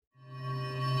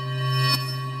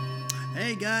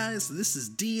Hey guys, this is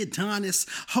D. Adonis,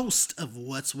 host of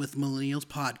What's with Millennials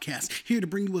podcast, here to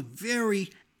bring you a very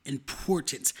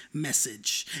important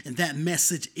message. And that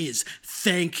message is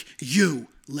thank you,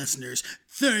 listeners.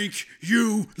 Thank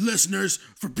you, listeners,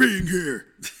 for being here.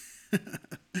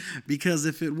 Because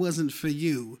if it wasn't for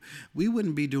you, we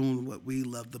wouldn't be doing what we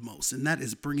love the most. And that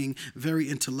is bringing very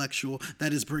intellectual,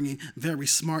 that is bringing very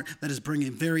smart, that is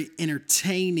bringing very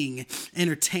entertainment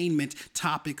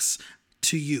topics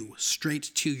to you,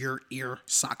 straight to your ear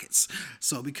sockets.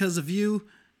 So because of you,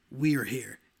 we are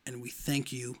here, and we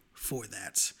thank you for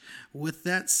that. With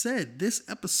that said, this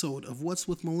episode of What's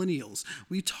with Millennials,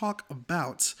 we talk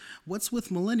about what's with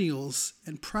millennials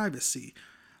and privacy.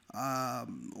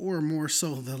 Or more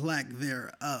so the lack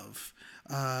thereof.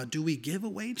 Do we give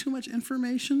away too much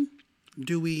information?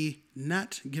 Do we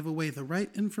not give away the right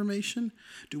information?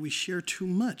 Do we share too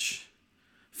much?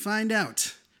 Find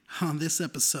out on this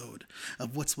episode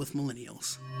of What's with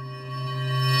Millennials.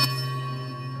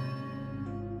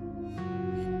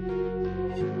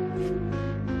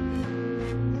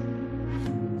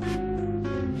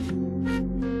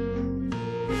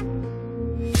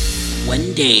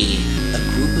 One day, a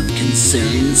group of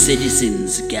concerned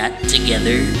citizens got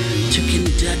together to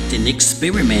conduct an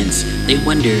experiment. They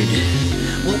wondered,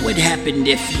 what would happen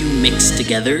if you mixed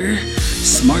together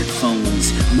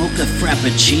smartphones, mocha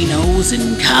frappuccinos,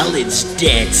 and college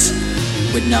debt?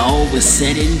 When all was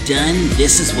said and done,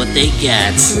 this is what they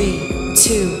got. 3,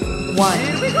 2, 1.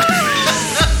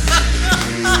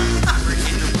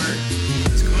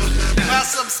 Well,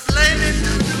 some splendid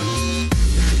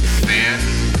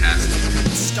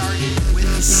Fantastic. started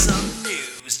with some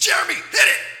news. Jeremy, hit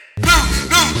it!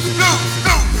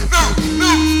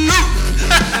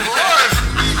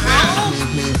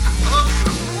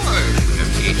 We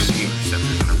have THC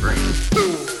receptors in our brain.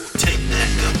 Take that,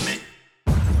 government.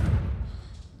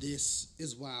 This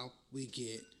is why we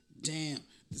get down.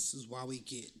 This is why we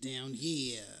get down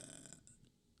here.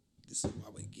 This is why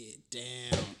we get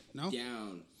down. No?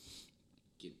 Down.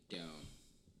 Get down.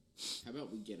 How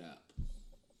about we get up?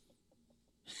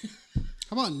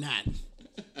 How about not?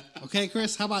 Okay,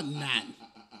 Chris, how about not?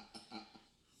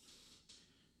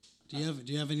 Do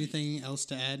you have anything else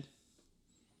to add?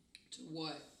 To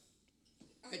what?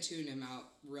 I tune him out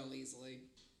real easily.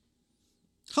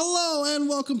 Hello and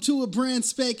welcome to a brand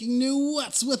spanking new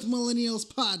What's with Millennials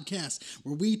podcast,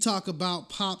 where we talk about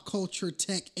pop culture,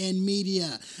 tech, and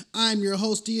media. I'm your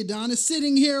host, D. Adonis,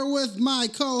 sitting here with my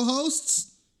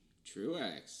co-hosts.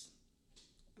 Truex.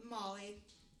 Molly.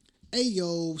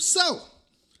 Ayo. So,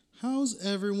 how's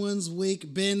everyone's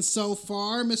week been so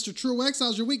far? Mr. Truex,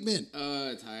 how's your week been?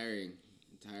 Tiring.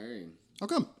 How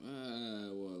come?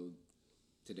 Well,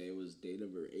 today was day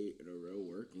number 8 in a row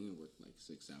working. I worked like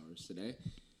 6 hours today.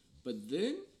 But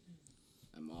then,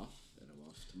 I'm off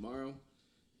tomorrow.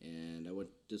 And I went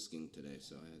discing today,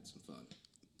 so I had some fun.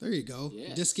 There you go.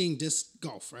 Yeah. Disc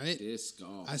golf, right? Disc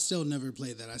golf. I still never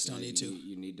played that. I still need to.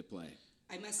 You need to play.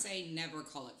 I must say, never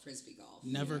call it frisbee golf.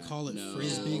 Never call it no.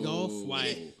 frisbee golf?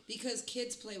 Why? Because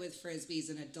kids play with frisbees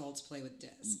and adults play with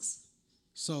discs.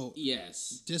 So,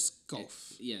 Yes. disc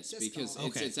golf. Yes, Disc because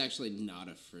golf. Okay. it's actually not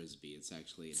a frisbee. It's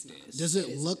actually a disc. Does it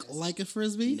is look a disc. like a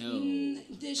frisbee? No. The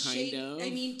kind shape, of. I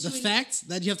mean, The fact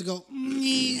that you have to go,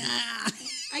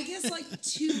 I guess like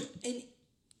to an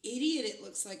idiot, it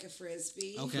looks like a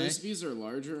frisbee. Okay. Frisbees are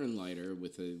larger and lighter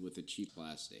with a cheap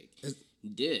plastic.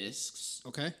 Discs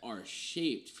Okay. are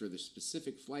shaped for the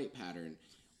specific flight pattern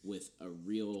with a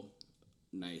real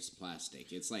nice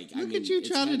plastic. It's like Look at you it's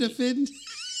trying to heavy. defend.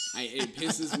 It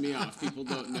pisses me off. People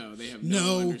don't know. They have No.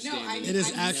 no No, understanding. It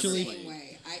is I'm actually- the same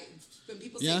way. When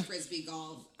people Yeah? say frisbee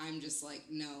golf, I'm just like,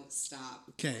 no, stop.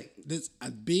 Okay, this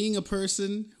being a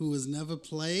person who has never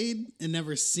played and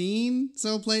never seen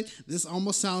someone play, this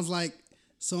almost sounds like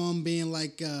someone being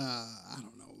like, I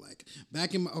don't know, like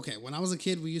back in when I was a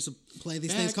kid, we used to play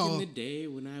these things Back in called. the day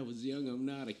when I was young, I'm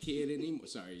not a kid anymore.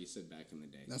 Sorry, you said back in the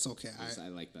day. That's okay. I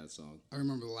like that song. I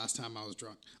remember the last time I was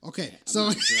drunk. Okay, I'm so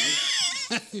not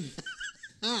drunk.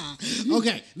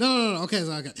 okay, no. Okay,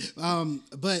 so okay.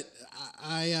 But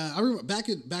I remember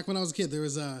back when I was a kid, there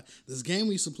was this game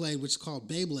we used to play which is called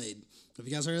Beyblade. Have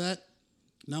you guys heard of that?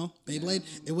 No, Beyblade.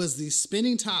 It was these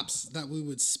spinning tops that we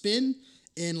would spin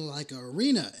in like an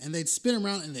arena, and they'd spin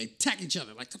around and they'd attack each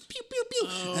other like pew pew pew,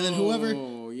 and then whoever.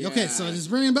 yeah. Okay, so it's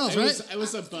ringing bells, right? I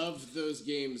was above those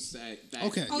games at that.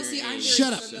 Okay. Oh, your see, I'm age. very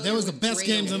Shut up. familiar There was the with best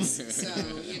games on- dreidels,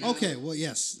 so, you know. Okay, well,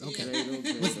 yes, okay.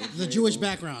 Dreidel, The Jewish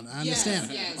background, I Yes,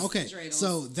 understand. yes, Okay, dreidels.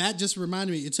 so that just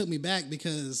reminded me. It took me back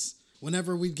because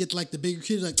whenever we get like the bigger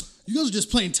kids, like, you guys are just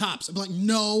playing tops. I'm like,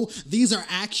 no, these are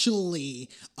actually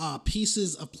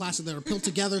pieces of plastic that are put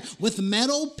together with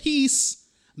metal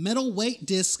weight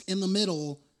disc in the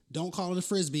middle. Don't call it a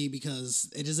Frisbee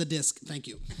because it is a disc. Thank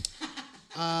you.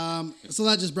 So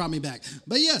that just brought me back.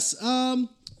 But yes, and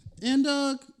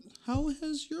how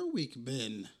has your week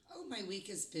been? Oh, my week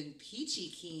has been peachy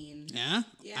keen. Yeah?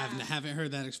 Yeah. I haven't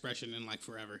heard that expression in like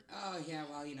forever. Oh, yeah,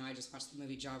 well, I just watched the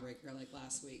movie Jawbreaker like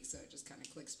last week, so it just kind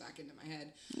of clicks back into my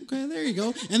head. Okay, there you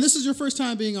go. And this is your first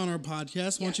time being on our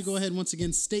podcast. Why don't you go ahead and once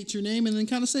again state your name and then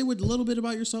kind of say a little bit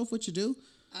about yourself, what you do?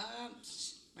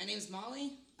 My name's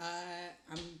Molly.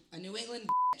 I'm a New England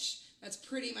bitch. That's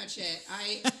pretty much it.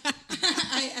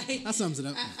 That sums it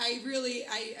up. I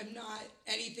am not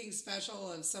anything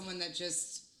special of someone that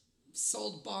just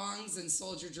sold bongs and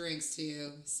sold your drinks to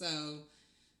you. So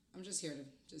I'm just here to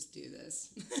just do this.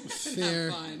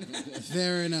 Fair. Have fun.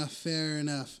 Fair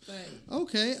enough. But,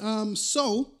 okay.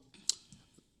 So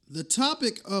the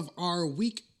topic of our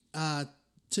week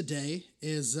today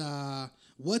is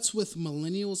what's with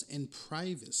millennials and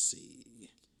privacy.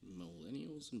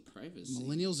 Millennials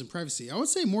and privacy. I would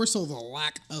say more so the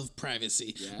lack of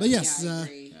privacy. Yeah. But yes, I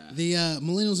agree. The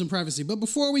millennials and privacy. But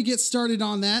before we get started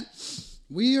on that,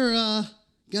 we are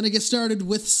going to get started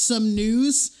with some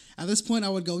news. At this point, I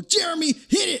would go, Jeremy,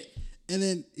 hit it! And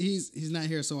then he's not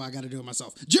here, so I got to do it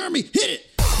myself. Jeremy, hit it!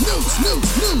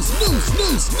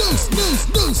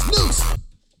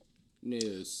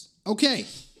 News. Okay.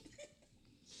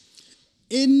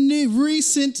 In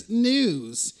recent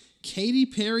news, Katy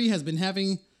Perry has been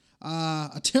having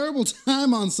a terrible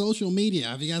time on social media.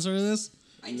 Have you guys heard of this?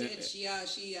 I did. She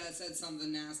said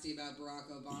something nasty about Barack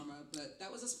Obama, but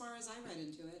that was as far as I read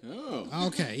into it. Oh.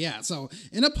 Okay, yeah. So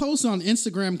in a post on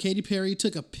Instagram, Katy Perry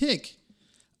took a pic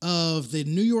of the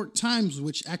New York Times,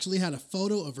 which actually had a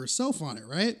photo of herself on it,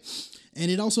 right? And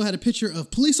it also had a picture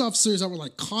of police officers that were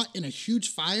like caught in a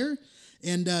huge fire,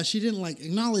 and she didn't like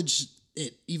acknowledge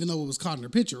it, even though it was caught in her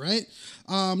picture, right?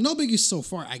 No biggie so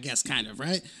far, I guess, kind of,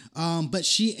 right? But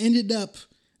she ended up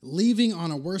leaving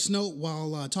on a worse note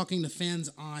while talking to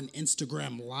fans on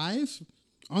Instagram Live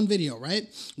on video, right?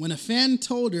 When a fan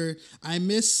told her, "I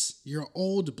miss your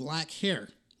old black hair,"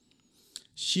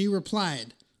 she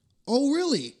replied, "Oh,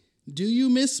 really? Do you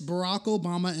miss Barack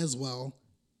Obama as well?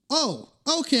 Oh,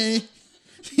 okay.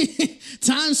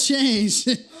 Times changed.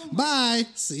 Bye.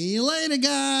 See you later,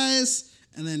 guys."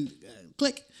 And then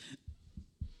click.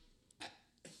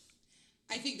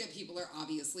 I think that people are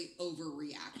obviously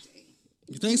overreacting.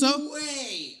 You think so?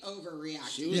 Way overreacting.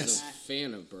 She was a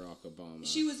fan of Barack Obama.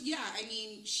 She was, yeah. I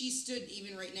mean, she stood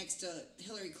even right next to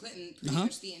Hillary Clinton pretty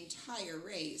much the entire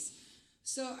race.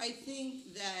 So I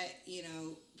think that,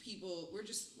 people,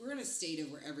 we're in a state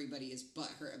of where everybody is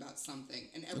butthurt about something,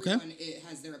 and everyone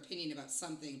has their opinion about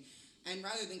something. And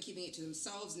rather than keeping it to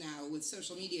themselves now, with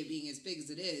social media being as big as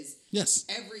it is, yes,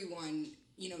 everyone,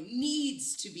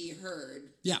 needs to be heard.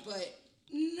 Yeah. But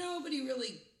nobody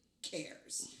really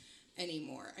cares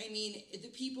anymore. I mean, the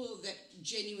people that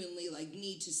genuinely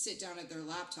need to sit down at their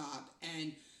laptop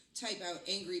and type out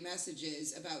angry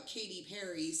messages about Katy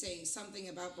Perry saying something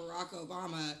about Barack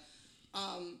Obama,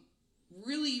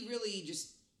 really, really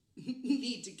just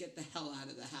need to get the hell out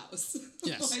of the house.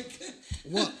 Yes.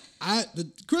 Well,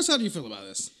 Chris, how do you feel about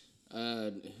this?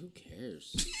 Who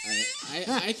cares?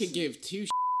 I could give two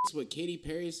shits what Katy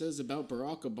Perry says about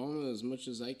Barack Obama as much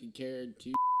as I could care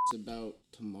two shits about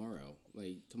tomorrow.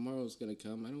 Tomorrow's gonna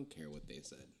come. I don't care what they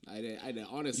said. I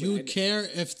honestly. You would care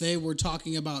if they were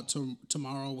talking about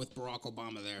tomorrow with Barack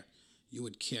Obama there. You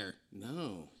would care.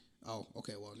 No. Oh,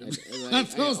 okay. Well,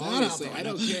 honestly, I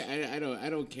don't care. I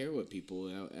don't care what people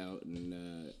out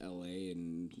in L.A.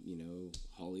 and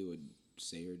Hollywood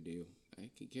say or do. I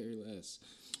could care less.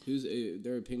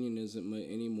 Their opinion isn't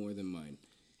any more than mine.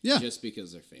 Yeah. Just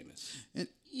because they're famous. And,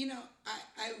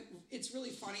 it's really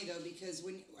funny though, because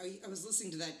when I was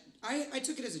listening to that, I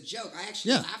took it as a joke. I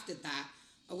actually laughed at that,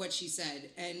 at what she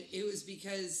said, and it was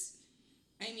because,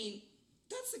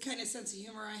 that's the kind of sense of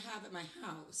humor I have at my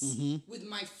house with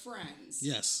my friends.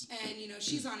 Yes. And,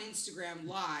 she's on Instagram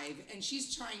Live, and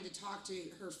she's trying to talk to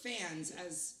her fans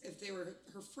as if they were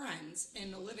her friends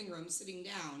in the living room sitting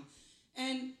down.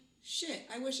 And shit,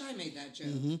 I wish I made that joke.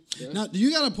 Mm-hmm. Yeah. Now,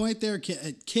 you got a point there,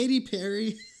 Katy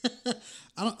Perry.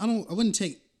 I wouldn't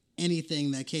take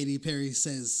anything that Katy Perry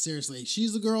says seriously.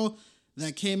 She's the girl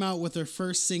that came out with her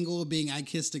first single being "I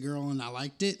Kissed a Girl and I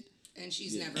Liked It." And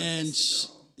she's never kissed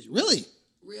a girl. Really?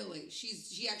 Really.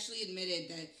 She actually admitted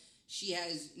that she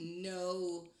has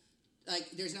no,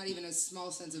 there's not even a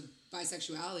small sense of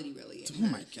bisexuality really in her.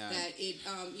 Oh my God. That it,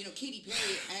 Katy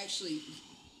Perry,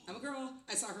 I'm a girl.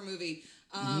 I saw her movie.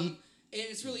 And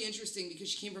it's really interesting because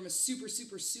she came from a super,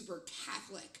 super, super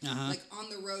Catholic, like on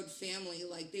the road family.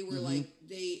 Like they were like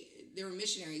they were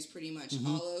missionaries pretty much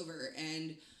all over.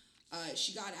 And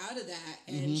she got out of that,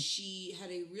 and she had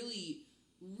a really,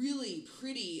 really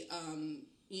pretty,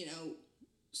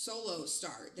 solo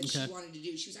start that she wanted to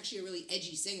do. She was actually a really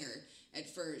edgy singer at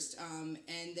first,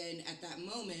 and then at that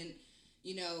moment,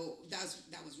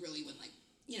 that was really when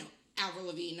Avril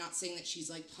Lavigne, not saying that she's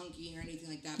like punky or anything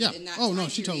like that. Yeah. But in that Oh, no, time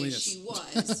she period, totally is. She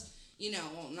was,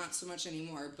 not so much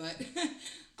anymore. But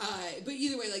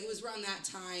either way, like it was around that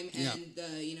time, and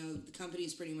the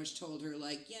company's pretty much told her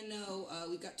like,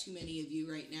 we've got too many of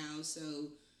you right now, so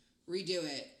redo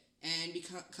it and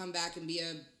come back and be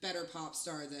a better pop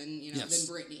star than than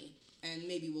Britney, and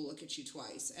maybe we'll look at you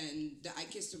twice. And the I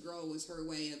Kissed a Girl was her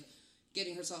way of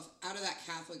getting herself out of that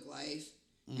Catholic life,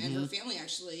 and her family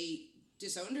actually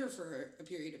disowned her for a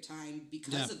period of time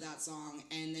because of that song,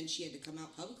 and then she had to come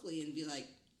out publicly and be like,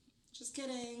 just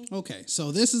kidding. Okay,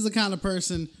 so this is the kind of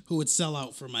person who would sell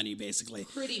out for money, basically.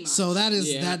 Pretty much. So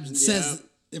says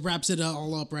it wraps it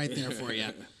all up right there for you.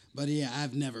 But yeah,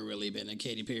 I've never really been a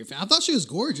Katy Perry fan. I thought she was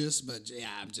gorgeous, but yeah,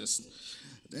 I'm just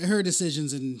her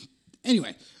decisions. And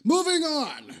anyway, moving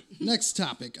on. Next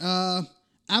topic.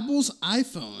 Apple's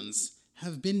iPhones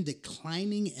have been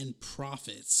declining in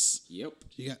profits. Yep.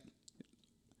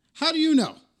 How do you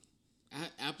know?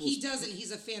 Apple's He doesn't.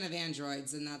 He's a fan of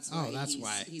Androids, and that's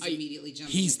why. He's immediately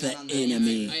jumping. He's the the gun on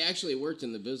enemy. I actually worked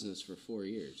in the business for 4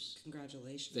 years.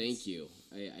 Congratulations. Thank you.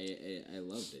 I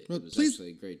loved it. Well, It was please- actually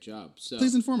a great job. So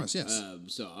Please inform us. Yes.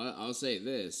 So I'll say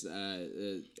this: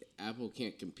 Apple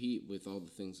can't compete with all the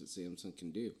things that Samsung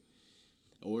can do,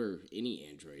 or any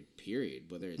Android. Period.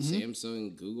 Whether it's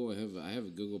Samsung, Google. I have a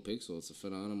Google Pixel. It's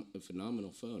a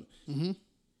phenomenal phone.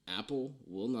 Apple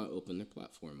will not open their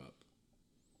platform up.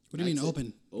 What do you mean That's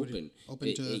it. open?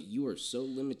 Open. You are so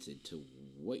limited to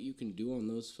what you can do on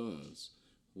those phones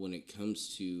when it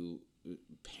comes to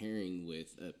pairing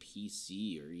with a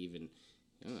PC or even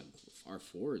our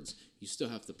Fords. You still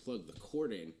have to plug the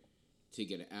cord in to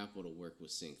get an Apple to work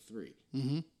with Sync 3.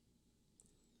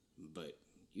 But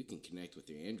you can connect with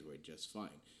your Android just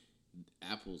fine.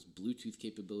 Apple's Bluetooth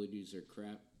capabilities are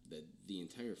crap. The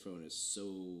entire phone is so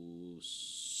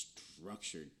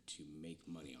structured to make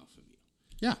money off of you.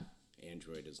 Yeah.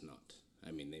 Android is not.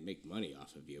 I mean, they make money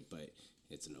off of you, but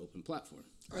it's an open platform.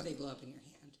 Or they blow up in your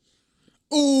hand.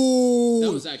 Oh.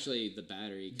 That was actually the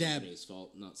battery Dab. company's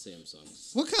fault, not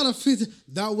Samsung's. What kind of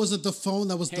that wasn't the phone,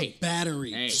 that was the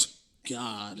battery. Hey.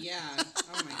 God. Yeah.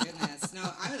 Oh my goodness. No,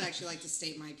 I would actually like to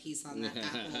state my piece on that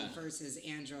Apple versus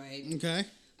Android. Okay.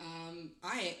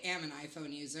 I am an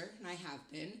iPhone user, and I have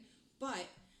been, but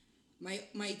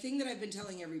my thing that I've been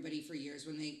telling everybody for years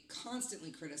when they constantly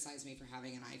criticize me for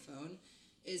having an iPhone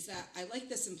is that I like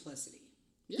the simplicity.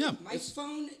 Yeah. My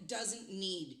phone doesn't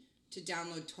need to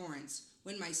download torrents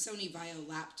when my Sony Vaio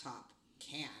laptop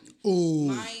can. Ooh.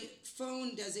 My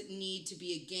phone doesn't need to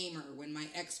be a gamer when my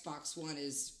Xbox One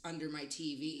is under my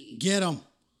TV. Get them.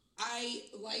 I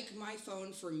like my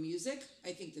phone for music.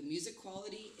 I think the music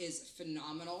quality is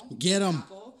phenomenal. Get 'em.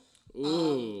 Apple.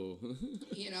 Ooh.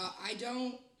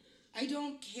 I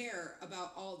don't care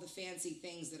about all the fancy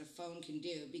things that a phone can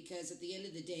do because at the end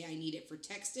of the day, I need it for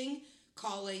texting,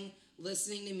 calling,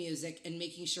 listening to music, and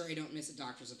making sure I don't miss a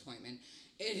doctor's appointment.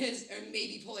 It is, and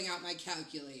maybe pulling out my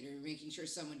calculator, making sure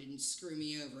someone didn't screw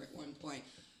me over at one point.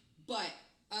 But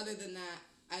other than that,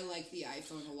 I like the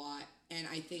iPhone a lot, and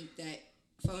I think that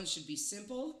phones should be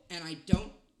simple, and I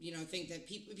don't, think that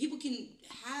people can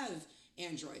have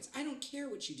Androids. I don't care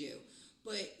what you do,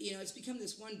 but, it's become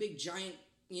this one big giant,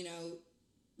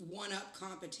 one-up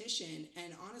competition,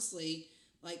 and honestly,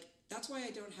 that's why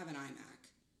I don't have an iMac,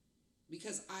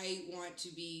 because I want to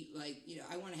be,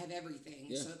 I want to have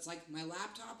everything, so it's like my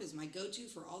laptop is my go-to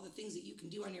for all the things that you can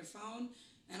do on your phone,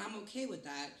 and I'm okay with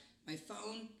that. My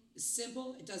phone is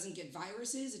simple, it doesn't get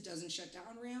viruses, it doesn't shut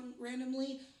down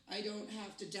randomly, I don't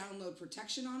have to download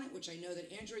protection on it, which I know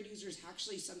that Android users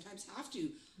actually sometimes have to.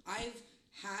 I've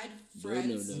had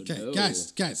friends... Okay,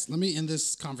 guys, let me end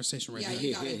this conversation right Yeah, now.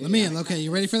 you got it. Let me end. Okay, you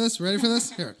ready for this? Here,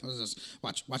 what is this?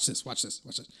 Watch this.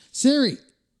 Siri,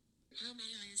 How may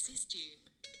I assist you?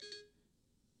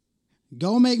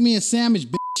 go make me a sandwich,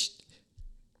 bitch.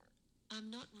 I'm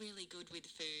not really good with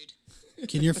food.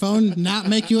 Can your phone not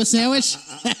make you a sandwich?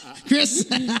 Chris?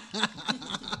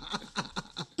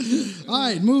 All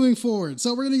right, moving forward.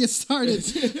 So we're going to get started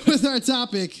with our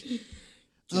topic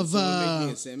of... Someone make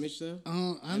me a sandwich, though?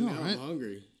 I know, I'm right?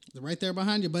 hungry. Right there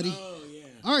behind you, buddy. Oh, yeah.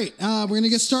 All right, we're going to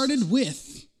get started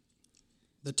with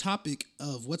the topic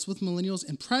of what's with millennials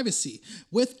and privacy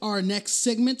with our next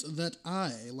segment that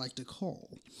I like to call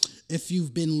If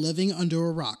You've Been Living Under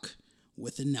a Rock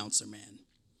with Announcer Man.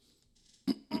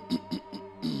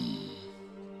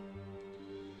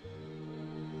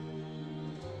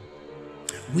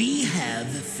 We have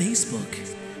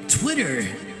Facebook, Twitter,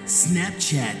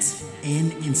 Snapchat,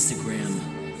 and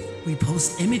Instagram. We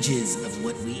post images of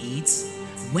what we eat,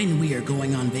 when we are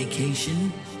going on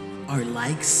vacation, our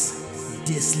likes,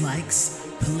 dislikes,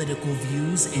 political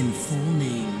views, and full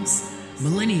names.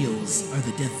 Millennials are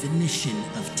the definition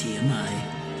of TMI.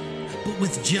 But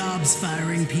with jobs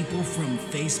firing people from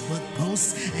Facebook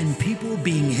posts and people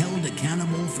being held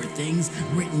accountable for things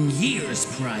written years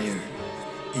prior.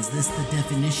 Is this the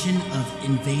definition of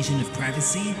invasion of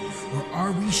privacy, or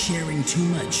are we sharing too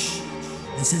much?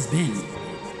 This has been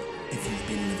If You've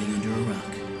Been Living Under a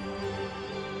Rock.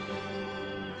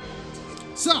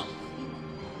 So,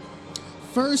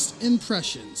 first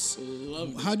impressions.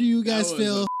 Loved it. How do you guys That was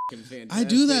feel? a fucking I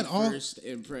do that fantastic all- First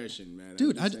impression, man.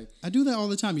 Dude, I'm just saying. I do that all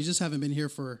the time. You just haven't been here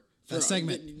for that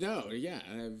segment. No, yeah,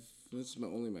 this is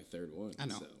only my third one. I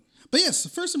know. So. But yes,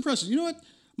 first impressions. You know what,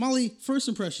 Molly, first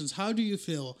impressions, how do you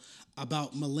feel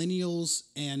about millennials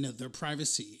and their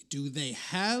privacy? Do they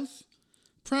have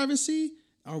privacy?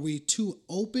 Are we too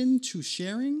open to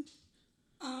sharing?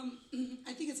 I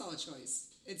think it's all a choice.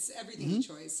 It's everything's a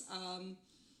choice.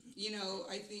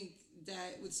 I think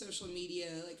that with social media,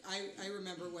 like I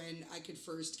remember when I could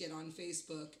first get on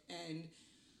Facebook and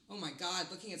oh my God,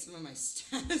 looking at some of my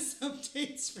status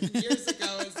updates from years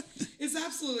ago is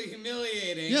absolutely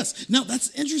humiliating. Yes. Now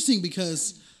that's interesting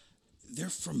because they're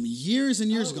from years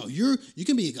and years ago. You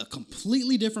can be a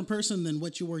completely different person than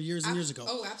what you were years and years ago.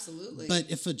 Oh, absolutely. But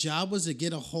if a job was to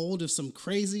get a hold of some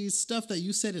crazy stuff that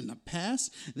you said in the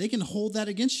past, they can hold that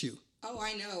against you. Oh,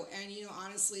 I know. And,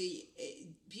 honestly,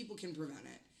 people can prevent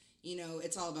it.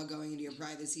 It's all about going into your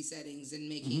privacy settings and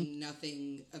making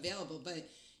nothing available. But,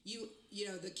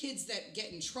 the kids that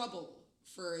get in trouble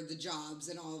for the jobs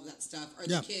and all of that stuff are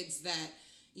the kids that,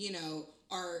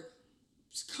 are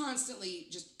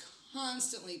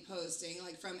constantly posting,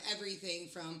 like from everything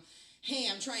from, hey,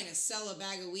 I'm trying to sell a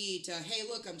bag of weed to, hey,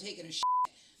 look, I'm taking a shit.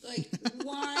 Like,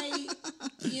 why,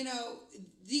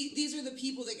 these are the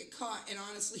people that get caught, and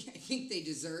honestly, I think they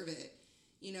deserve it.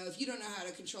 If you don't know how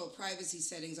to control privacy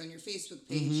settings on your Facebook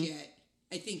page yet,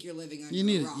 I think you're living under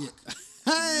a rock. Yeah.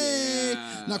 Hey!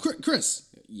 Yeah. Now, Chris,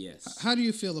 Yes. how do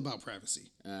you feel about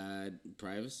privacy?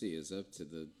 Privacy is up to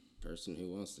the person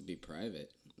who wants to be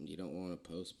private. You don't want to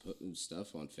post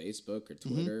stuff on Facebook or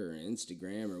Twitter or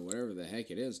Instagram or whatever the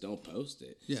heck it is. Don't post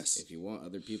it. Yes. If you want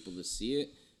other people to see it,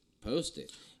 post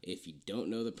it. If you don't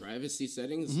know the privacy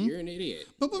settings, you're an idiot.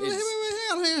 But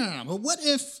hang on. But what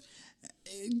if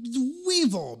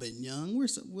we've all been young?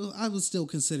 I would still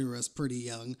consider us pretty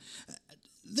young.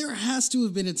 There has to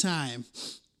have been a time,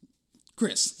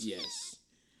 Chris. Yes.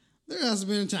 There has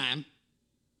been a time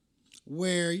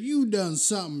where you done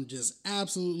something just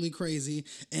absolutely crazy,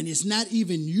 and it's not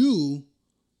even you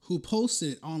who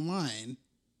posted it online.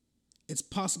 It's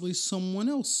possibly someone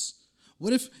else.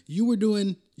 What if you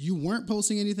weren't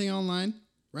posting anything online,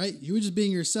 right? You were just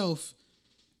being yourself,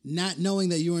 not knowing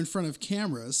that you were in front of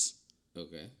cameras.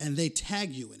 Okay. And they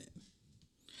tag you in it.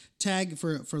 Tag,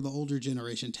 for the older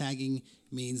generation, tagging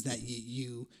means that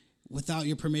you without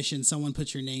your permission, someone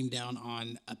puts your name down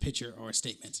on a picture or a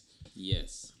statement.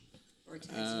 Yes. Or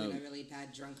tags you in a really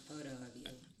bad drunk photo of you.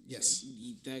 Yes.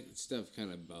 That stuff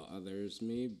kind of bothers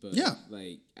me, but Yeah.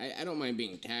 I don't mind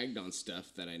being tagged on stuff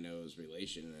that I know is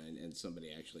relation and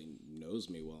somebody actually knows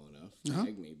me well enough to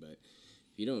tag me. But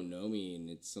if you don't know me and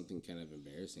it's something kind of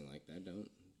embarrassing like that,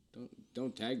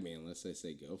 don't tag me unless I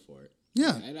say go for it.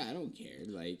 Yeah. I don't care.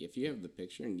 Like, if you have the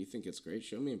picture and you think it's great,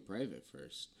 show me in private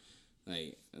first.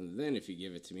 Like, and then if you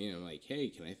give it to me and I'm like, hey,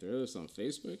 can I throw this on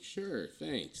Facebook? Sure,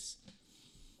 thanks.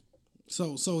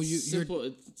 So you're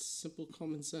It's simple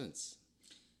common sense.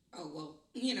 Oh, well,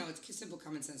 it's simple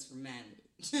common sense for men.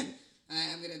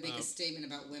 I'm going to make a statement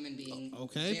about women being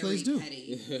okay, very please do.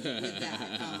 petty with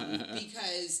that.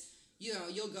 Because,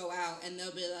 you'll go out and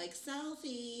they'll be like,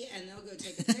 selfie, and they'll go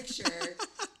take a picture.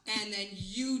 And then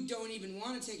you don't even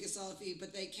want to take a selfie,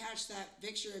 but they catch that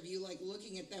picture of you, like,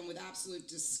 looking at them with absolute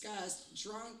disgust,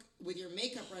 drunk, with your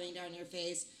makeup running down your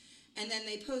face. And then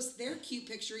they post their cute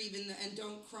picture and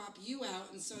don't crop you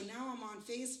out. And so now I'm on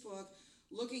Facebook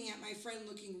looking at my friend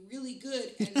looking really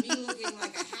good and me looking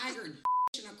like a haggard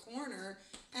in a corner.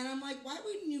 And I'm like, why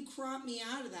wouldn't you crop me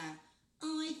out of that?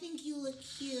 oh, I think you look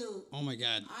cute. Oh my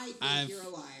God. I think you're a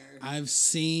liar. I've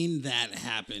seen that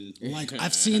happen. Like,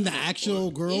 I've seen the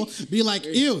actual girl be like,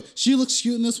 ew, she looks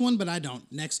cute in this one, but I don't.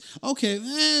 Next, okay,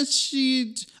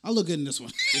 I look good in this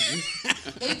one.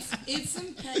 It's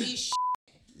some petty shit.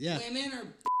 Yeah. Women are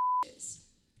bitches.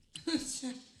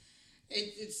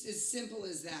 It's as simple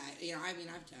as that. You know, I mean,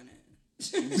 I've done it.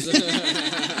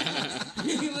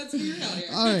 Let's be real here.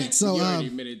 All right, so You already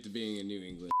admitted to being a New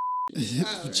England.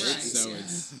 Oh, right. So yeah.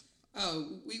 it's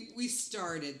we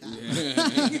started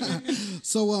that.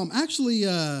 So actually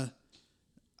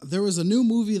there was a new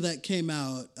movie that came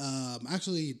out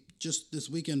actually just this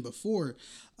weekend before,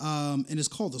 and it's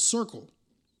called The Circle.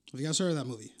 Have you guys heard of that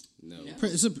movie? no.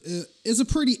 It's a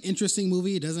pretty interesting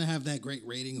movie. It doesn't have that great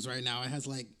ratings right now. It has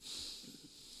like,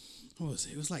 what was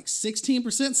it? It was like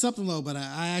 16%, something low. But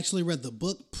I actually read the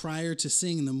book prior to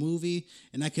seeing the movie,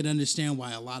 and I could understand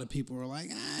why a lot of people were like,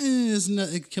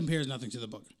 it compares nothing to the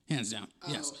book, hands down.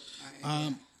 Yes.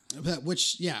 But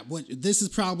this is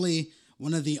probably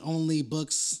one of the only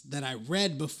books that I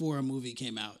read before a movie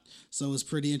came out. So it was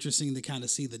pretty interesting to kind of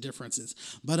see the differences.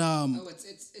 But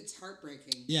It's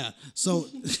heartbreaking. yeah. So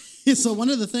so one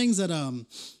of the things that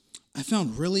I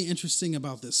found really interesting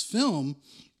about this film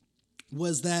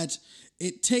was that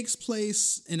it takes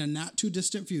place in a not too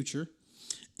distant future,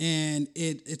 and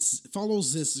it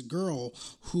follows this girl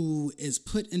who is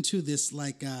put into this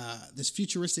like this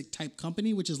futuristic type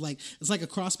company, which is like, it's like a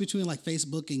cross between like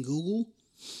Facebook and Google,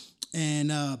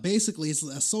 and basically it's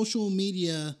a social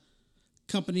media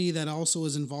company that also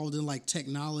is involved in like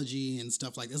technology and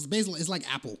stuff like this. Basically, it's like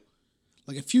Apple,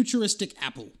 like a futuristic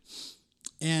Apple,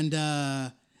 and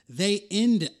they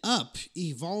end up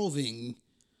evolving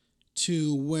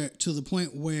to the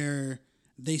point where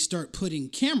they start putting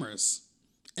cameras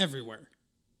everywhere,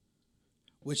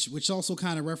 which also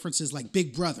kind of references like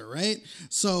Big Brother, right?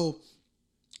 So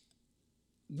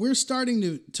we're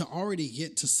starting to already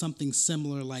get to something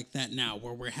similar like that now,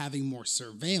 where we're having more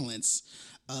surveillance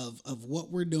of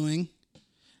what we're doing,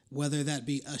 whether that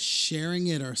be us sharing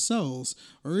it ourselves,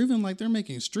 or even like they're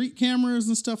making street cameras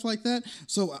and stuff like that.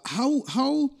 So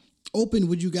how open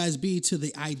would you guys be to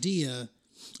the idea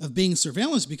of being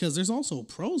surveillance? Because there's also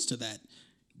pros to that.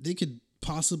 They could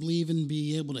possibly even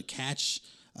be able to catch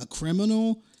a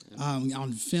criminal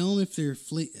on film if they're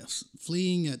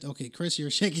fleeing. Okay, Chris,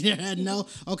 you're shaking your head. No.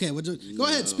 Okay, go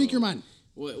ahead. Speak your mind.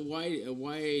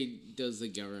 Why does the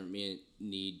government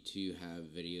need to have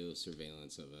video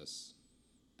surveillance of us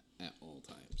at all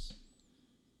times?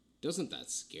 Doesn't that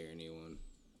scare anyone?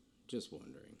 Just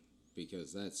wondering,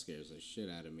 because that scares the shit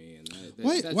out of me. And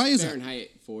that's why is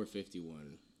Fahrenheit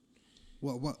 451.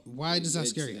 Why does that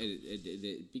scare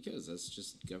you? Because that's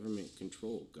just government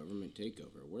control, government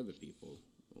takeover. We're the people.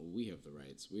 We have the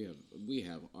rights. We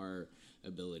have our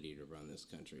ability to run this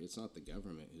country. It's not the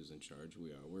government who's in charge.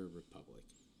 We're a republic.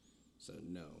 So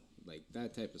no, like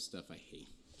that type of stuff I hate.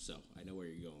 So I know where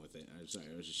you're going with it. I'm sorry,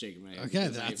 I was just shaking my head. Okay,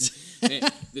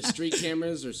 the street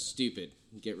cameras are stupid.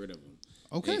 Get rid of them.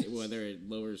 Okay. Whether it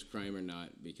lowers crime or not,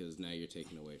 because now you're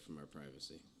taking away from our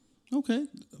privacy. Okay,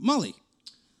 Molly.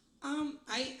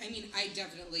 I mean, I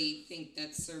definitely think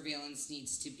that surveillance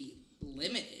needs to be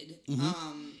limited.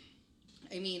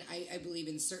 I mean, I believe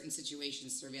in certain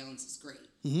situations surveillance is great.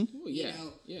 Well,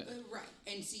 yeah, right.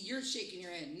 And see, you're shaking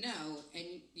your head no, and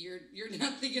you're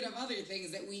not thinking of other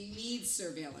things that we need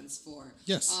surveillance for.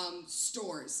 Yes.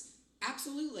 Stores,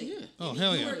 absolutely. Yeah. Oh,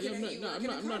 hell yeah.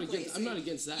 I'm not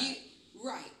against that.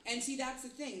 Right. And see, that's the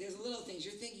thing. There's little things.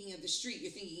 You're thinking of the street.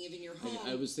 You're thinking of in your home.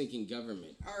 I was thinking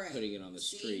government. All right. Putting it on the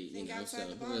street. Think outside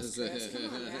the box, Chris. Come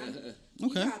on, man.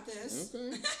 Okay. You got this.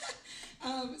 Okay.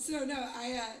 So, no,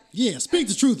 Yeah, speak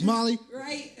the truth, Molly.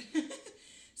 Right.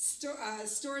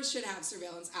 Stores should have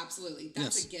surveillance. Absolutely.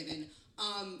 That's a given.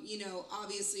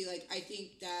 Obviously, like, I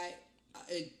think that,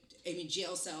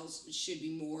 jail cells should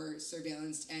be more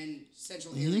surveillanced and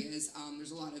central areas.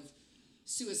 There's a lot of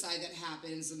suicide that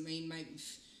happens. I mean,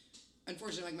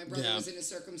 unfortunately, my brother was in a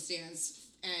circumstance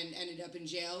and ended up in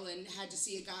jail and had to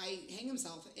see a guy hang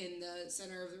himself in the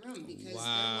center of the room because there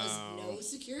was no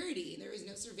security. There was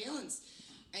no surveillance.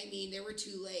 I mean, they were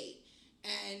too late.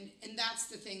 And that's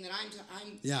the thing that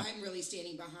I'm really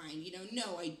standing behind.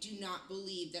 No, I do not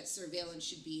believe that surveillance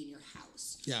should be in your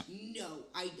house. Yeah. No,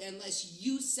 unless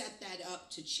you set that up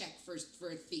to check for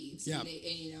thieves and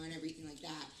everything like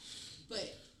that.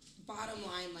 But bottom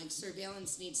line, like,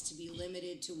 surveillance needs to be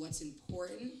limited to what's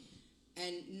important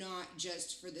and not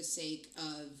just for the sake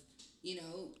of,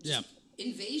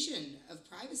 invasion of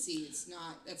privacy.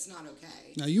 That's not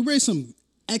okay. Now, you raised some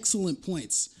excellent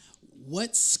points.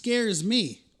 What scares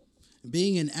me,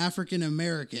 being an African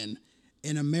American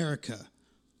in America,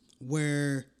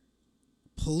 where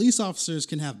police officers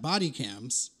can have body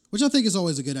cams, which I think is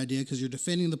always a good idea because you're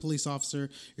defending the police officer,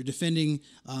 you're defending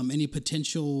any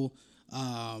potential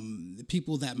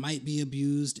people that might be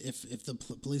abused if the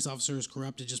police officer is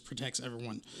corrupt. It just protects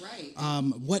everyone. Right.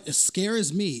 What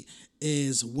scares me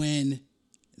is when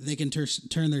they can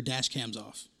turn their dash cams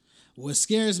off. What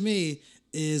scares me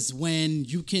is when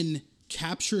you can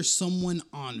capture someone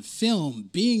on film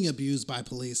being abused by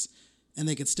police and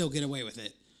they can still get away with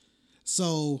it.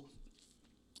 So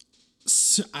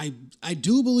I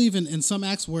do believe in some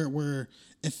acts where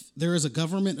if there is a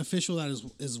government official that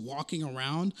is walking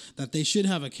around, that they should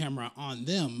have a camera on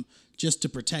them just to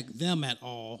protect them at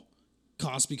all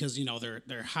costs because, you know,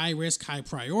 they're high risk, high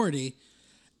priority.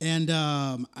 And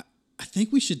I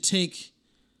think we should take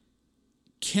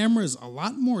cameras a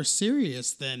lot more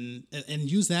serious and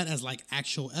use that as like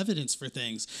actual evidence for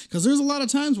things. Because there's a lot of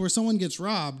times where someone gets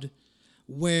robbed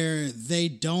where they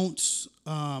don't,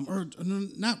 or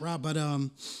not robbed, but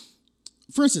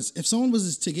for instance, if someone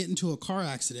was to get into a car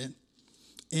accident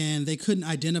and they couldn't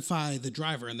identify the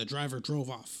driver and the driver drove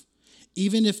off,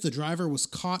 even if the driver was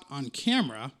caught on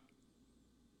camera,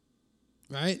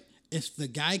 right? If the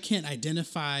guy can't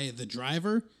identify the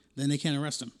driver, then they can't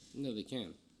arrest him. No, they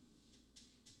can.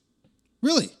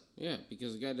 Really? Yeah,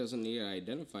 because the guy doesn't need to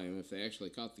identify him if they actually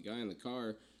caught the guy in the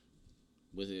car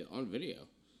with it on video.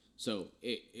 So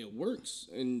it works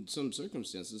in some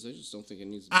circumstances. I just don't think it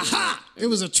needs to be. Aha! It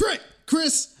was a trick,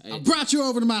 Chris. I brought you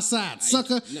over to my side,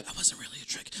 sucker. No. That wasn't really a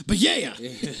trick, but yeah.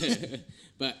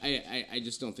 But I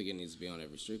just don't think it needs to be on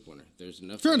every street corner. There's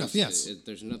enough. Fair enough, yes.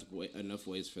 There's enough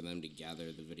ways for them to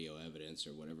gather the video evidence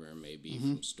or whatever it may be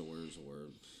from stores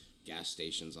or gas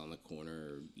stations on the corner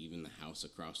or even the house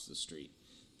across the street.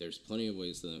 There's plenty of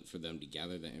ways for them to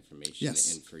gather that information.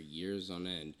 Yes. And for years on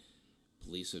end,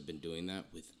 police have been doing that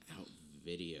without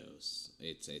videos.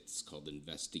 It's called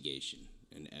investigation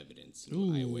and evidence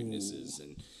and eyewitnesses.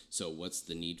 And so what's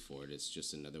the need for it? It's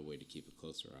just another way to keep a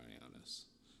closer eye on us.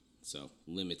 So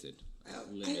limited. I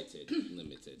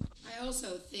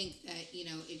also think that, you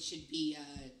know, it should be,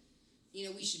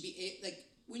 we should be, like,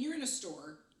 when you're in a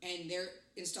store and they're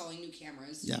installing new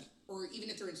cameras, or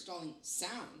even if they're installing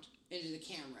sound into the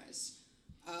cameras,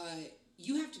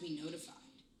 you have to be notified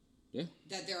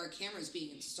that there are cameras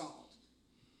being installed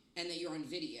and that you're on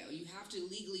video. You have to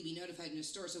legally be notified in a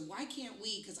store. So why can't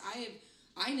we, because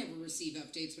I never receive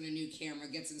updates when a new camera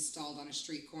gets installed on a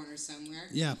street corner somewhere.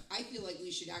 Yeah. I feel like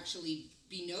we should actually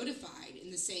be notified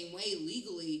in the same way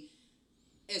legally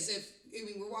as if, I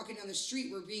mean, we're walking down the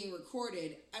street, we're being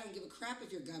recorded. I don't give a crap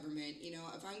if you're government. You know,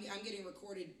 if I'm getting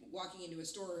recorded walking into a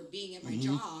store or being at my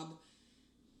job,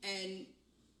 and,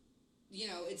 you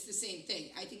know, it's the same thing.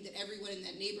 I think that everyone in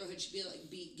that neighborhood should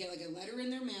get like a letter in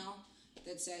their mail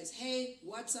that says, "Hey,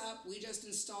 what's up? We just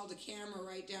installed a camera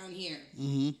right down here.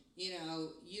 You know,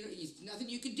 nothing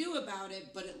you could do about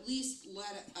it, but at least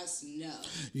let us know."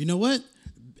 You know what?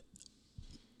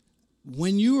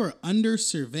 When you are under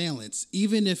surveillance,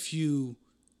 even if you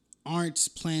aren't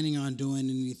planning on doing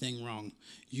anything wrong,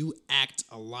 you act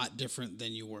a lot different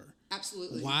than you were.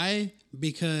 Absolutely. Why?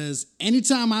 Because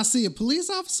anytime I see a police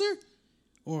officer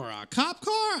or a cop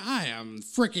car, I am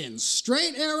freaking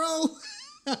straight arrow.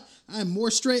 I'm more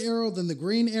straight arrow than the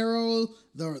green arrow,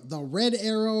 the red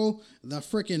arrow, the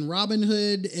freaking Robin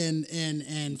Hood, and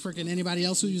freaking anybody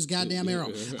else who uses goddamn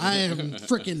arrow. I am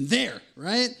freaking there,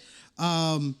 right?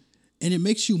 And it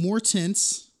makes you more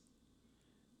tense.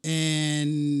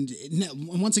 And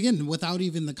once again, without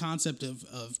even the concept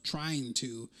of trying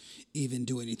to even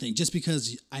do anything, just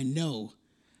because I know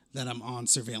that I'm on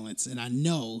surveillance and I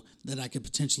know that I could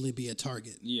potentially be a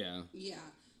target. Yeah. Yeah.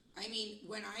 I mean,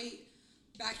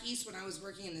 back east when I was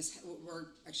working in this,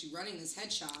 or actually running this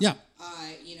head shop,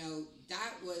 you know,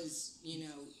 that was, you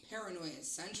know, paranoia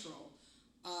central,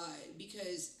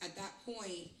 because at that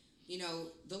point, you know,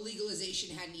 the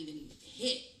legalization hadn't even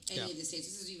hit any of the states.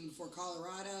 This is even before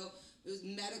Colorado.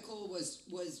 Medical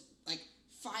was like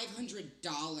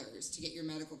 $500 to get your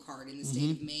medical card in the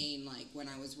state of Maine, like when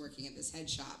I was working at this head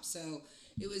shop. So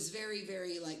it was very,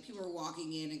 very, like, people were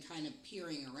walking in and kind of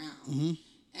peering around.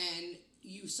 And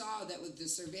you saw that with the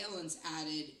surveillance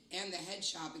added and the head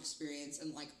shop experience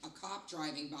and, like, a cop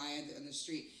driving by on the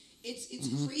street, it's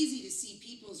crazy to see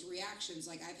people's reactions.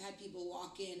 Like, I've had people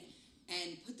walk in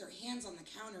and put their hands on the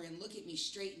counter and look at me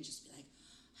straight and just be like,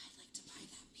 "I'd like to buy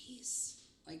that piece."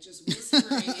 Like, just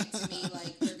whispering it to me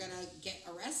like they're going to get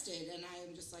arrested. And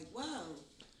I'm just like, whoa,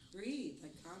 breathe,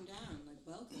 like, calm down, like,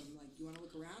 welcome. Like, you want to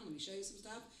look around? Let me show you some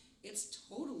stuff. It's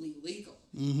totally legal.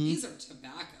 These are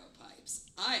tobacco pipes.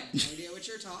 I have no idea what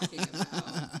you're talking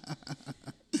about.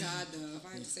 God, though, if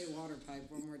I have to say say water pipe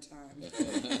one more time.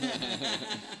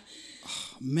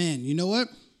 Man, you know what?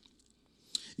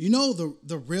 You know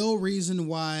the real reason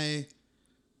why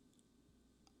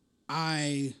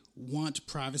I want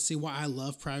privacy, why I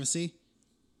love privacy?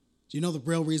 Do you know the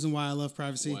real reason why I love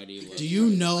privacy? Why do you love Do you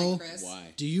know Like Chris?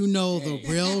 Why? Do you know the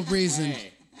real reason?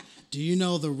 Hey, Do you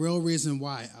know the real reason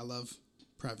why I love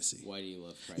privacy? why do you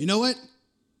love privacy? You know what?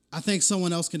 I think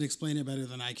someone else can explain it better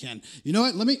than I can. You know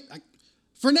what?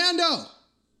 Fernando!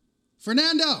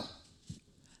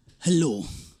 Hello.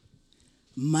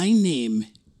 My name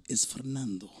is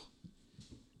Fernando.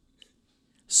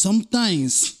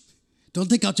 Sometimes, don't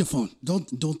take out your phone.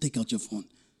 Don't take out your phone.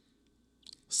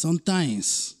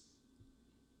 Sometimes,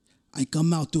 I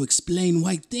come out to explain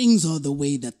why things are the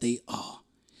way that they are.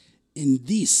 And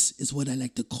this is what I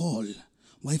like to call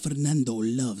why Fernando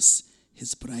loves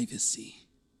his privacy.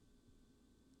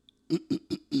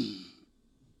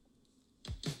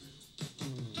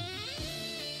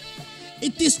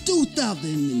 It is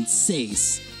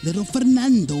 2006. Little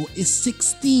Fernando is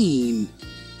 16.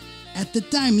 At the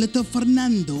time, little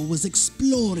Fernando was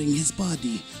exploring his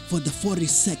body for the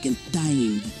 42nd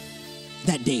time.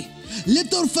 That day,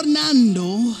 little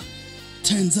Fernando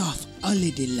turns off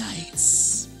LED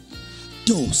lights.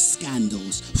 Those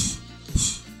scandals.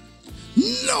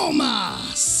 No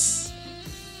más!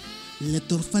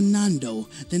 Little Fernando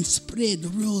then spread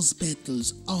rose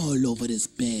petals all over his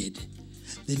bed,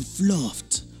 then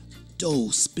fluffed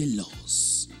those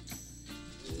pillows.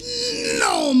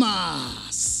 No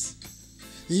más!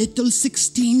 Little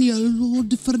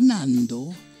 16-year-old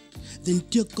Fernando then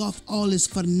took off all his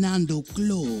Fernando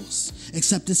clothes,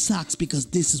 except his socks, because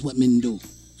this is what men do.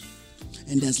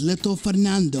 And as little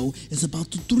Fernando is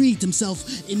about to treat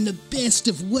himself in the best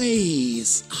of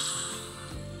ways,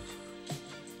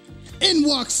 in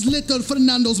walks little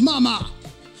Fernando's mama.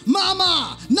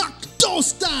 Mama, knock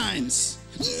those times.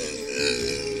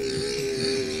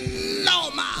 No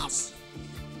más.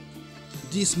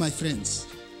 This, my friends,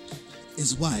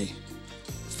 is why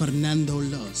Fernando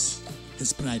loves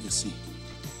his privacy.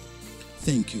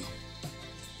 Thank you.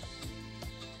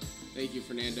 Thank you,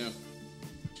 Fernando.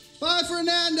 Bye,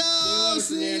 Fernando.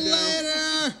 See you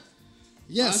later.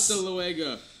 Yes. Hasta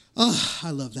luego. Oh,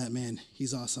 I love that man.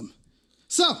 He's awesome.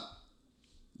 So,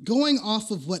 going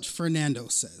off of what Fernando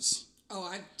says. Oh,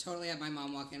 I totally had my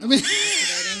mom walk in.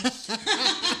 Masturbating.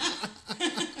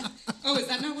 Oh, is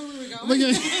that not where we were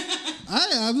going?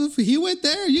 He went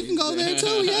there. You can go there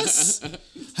too. Yes.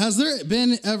 Has there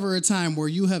been ever a time where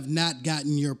you have not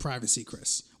gotten your privacy,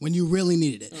 Chris? When you really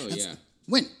needed it? Oh, yeah.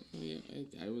 When? Yeah,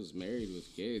 I was married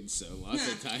with kids, so lots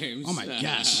of times. Oh my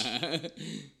gosh.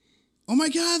 Oh my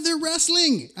God, they're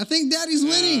wrestling. I think Daddy's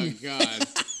winning. Oh God.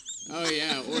 Oh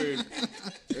yeah, or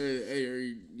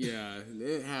yeah,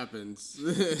 it happens.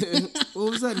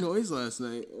 What was that noise last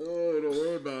night? Oh, don't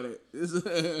worry about it.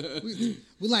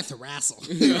 We like to wrestle.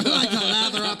 We like to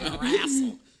lather up and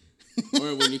wrestle.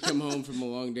 Or when you come home from a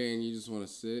long day and you just want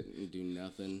to sit and do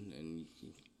nothing, and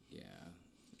yeah.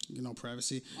 You know,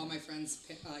 privacy. All my friends,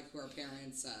 who are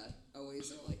parents,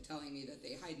 always are telling me that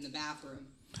they hide in the bathroom.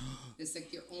 It's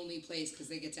their only place because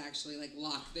they get to actually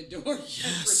lock the door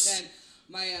and pretend.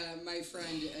 My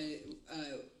friend,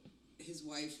 his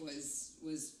wife was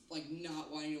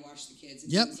not wanting to watch the kids,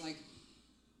 and he was like,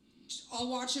 "I'll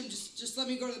watch him. Just let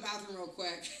me go to the bathroom real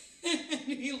quick."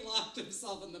 And he locked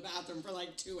himself in the bathroom for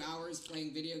 2 hours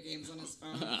playing video games on his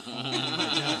phone.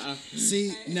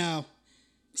 See, now,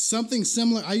 something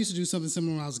similar. I used to do something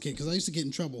similar when I was a kid because I used to get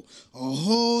in trouble a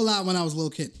whole lot when I was a little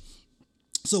kid.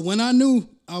 So when I knew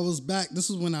I was back, this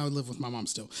was when I would live with my mom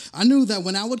still. I knew that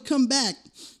when I would come back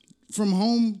from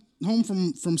home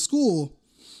from school,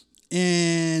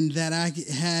 and that I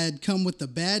had come with a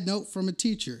bad note from a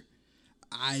teacher,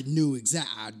 I knew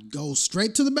I'd go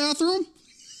straight to the bathroom,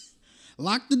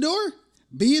 lock the door,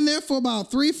 be in there for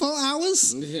about 3-4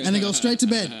 hours, and then go straight to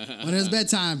bed when it was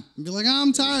bedtime. And be like, oh,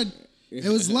 I'm tired. It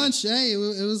was lunch. Hey, it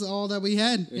was all that we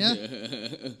had. Yeah.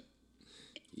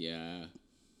 Yeah.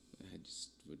 I just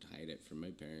would hide it from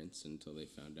my parents until they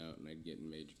found out, and I'd get in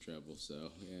major trouble.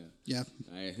 So yeah. Yeah.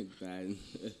 I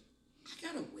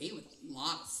got away with a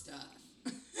lot of stuff.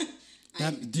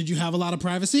 Did you have a lot of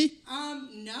privacy?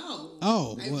 No.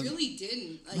 Oh, I really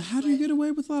didn't. How do you get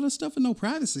away with a lot of stuff with no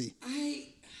privacy?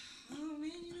 Oh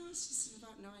man, it's just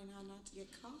about knowing how not to get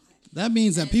caught. That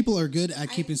means that people are good at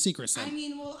keeping secrets. Then. I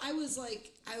mean, well, I was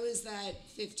that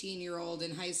 15-year-old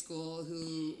in high school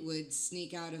who would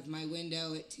sneak out of my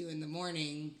window at 2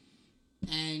 a.m.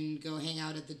 and go hang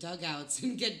out at the dugouts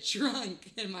and get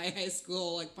drunk in my high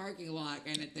school parking lot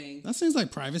kind of thing. That seems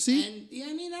like privacy. And yeah,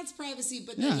 I mean that's privacy,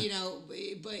 but then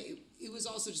but it was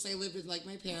also just I lived with like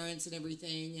my parents and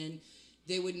everything, and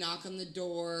they would knock on the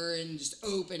door and just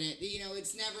open it. You know,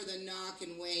 it's never the knock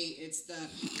and wait. It's the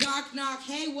knock, knock.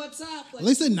 Hey, what's up? Like, At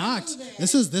least it knocked.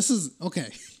 This is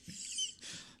okay.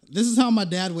 This is how my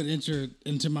dad would enter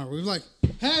into my room. He was like,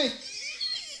 hey.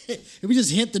 If we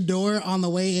just hit the door on the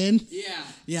way in. Yeah.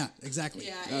 Yeah, exactly.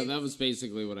 Yeah. That was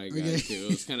basically what I got to. It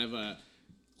was kind of a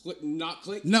click, not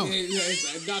click. No.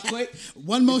 It's not click.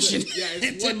 One motion.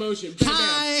 It's one motion.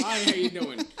 Hi. Hi, how you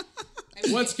doing?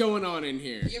 What's going on in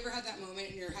here? You ever had that moment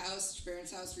in your house, your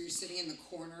parents' house, where you're sitting in the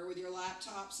corner with your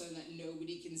laptop so that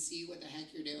nobody can see what the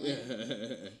heck you're doing?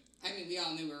 I mean, we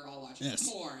all knew we were all watching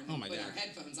porn and putting our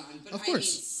headphones on, but Of I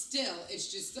course. mean, still, it's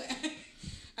just.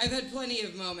 I've had plenty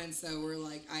of moments though where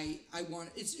like I want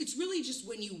it's really just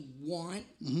when you want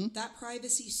that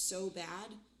privacy so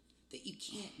bad that you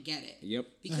can't get it. Yep.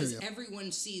 Because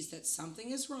everyone sees that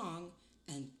something is wrong,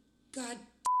 and God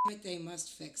damn it, they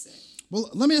must fix it. Well,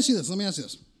 let me ask you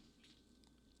this.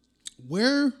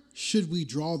 Where should we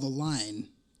draw the line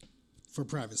for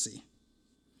privacy?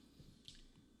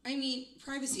 I mean,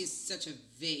 privacy is such a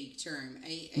vague term.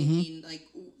 I mean, like,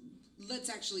 let's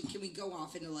actually, can we go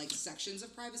off into like sections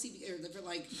of privacy? Or for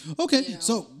like, Okay, you know,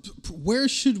 so where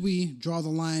should we draw the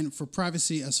line for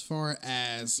privacy as far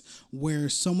as where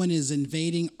someone is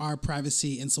invading our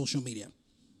privacy in social media,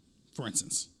 for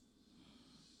instance?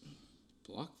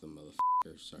 Block the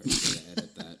motherfucker. Sorry, I'm gonna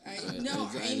edit that.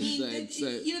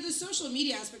 You know, the social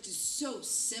media aspect is so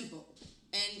simple,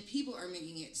 and people are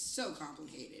making it so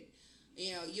complicated.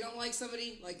 You know, you don't like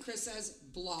somebody, like Chris says,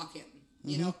 block him.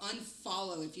 You know,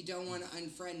 unfollow if you don't want to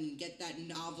unfriend and get that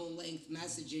novel-length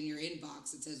message in your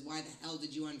inbox that says, "Why the hell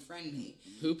did you unfriend me?"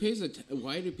 Who pays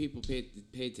why do people pay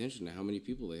attention to how many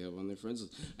people they have on their friends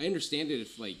list? I understand it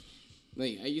if like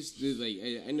I used to like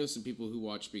I know some people who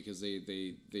watch because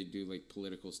they do like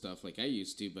political stuff like I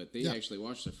used to, but they actually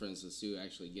watch their friends list who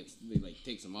actually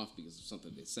takes them off because of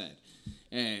something they said,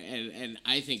 and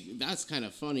I think that's kind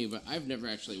of funny, but I've never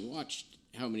actually watched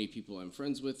how many people I'm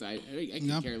friends with. I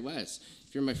could care less.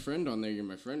 If you're my friend on there, you're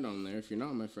my friend on there. If you're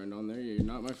not my friend on there, you're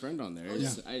not my friend on there.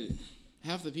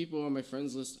 Half the people on my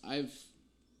friends list, I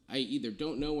either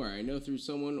don't know or I know through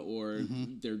someone or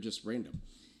they're just random.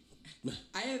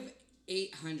 I have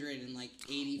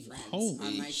 880 friends Holy,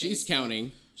 on my She's Facebook.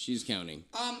 counting. She's counting.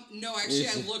 No, actually,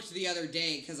 I looked the other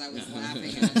day because I was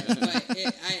laughing at it. But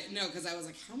because I was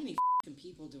like, how many f***ing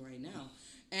people do I know?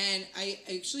 And I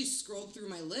actually scrolled through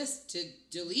my list to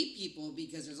delete people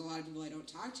because there's a lot of people I don't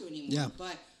talk to anymore. Yeah.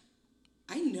 But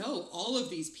I know all of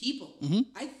these people.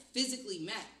 I physically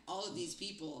met all of these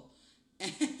people.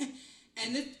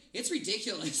 And it's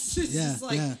ridiculous. It's just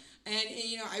like, and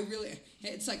you know, I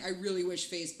really wish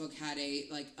Facebook had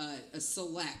a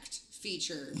select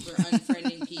feature for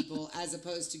unfriending people as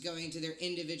opposed to going to their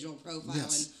individual profile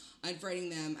and unfriending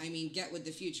them. I mean, get with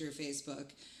the future,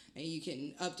 Facebook. And you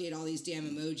can update all these damn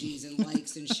emojis and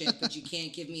likes and shit, but you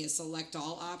can't give me a select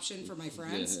all option for my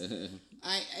friends.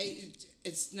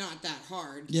 It's not that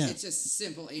hard. Yeah. It's just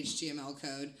simple HTML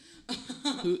code.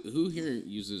 Who here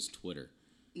uses Twitter?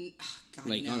 God,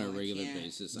 on a regular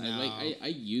basis. No. I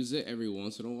use it every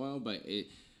once in a while, but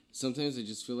sometimes I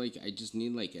just feel like I just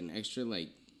need like an extra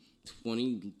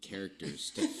 20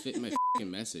 characters to fit my fucking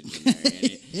message in there,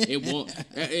 and it won't.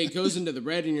 It goes into the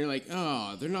red, and you're like,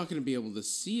 oh, they're not going to be able to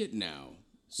see it now.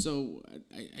 So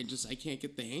I can't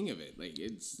get the hang of it. Like you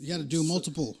got to do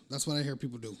multiple. That's what I hear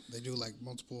people do. They do like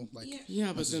multiple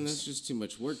Yeah, but then that's just too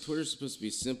much work. Twitter's supposed to be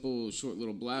simple, short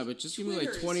little blab. But just give me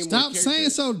like 20 more Stop characters.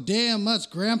 saying so damn much,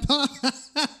 Grandpa.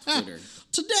 Twitter.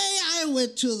 Today I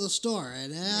went to the store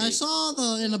and I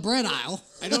saw in the bread aisle.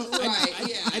 I don't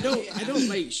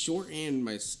like shorthand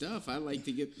my stuff. I like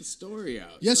to get the story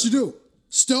out. Yes, you do.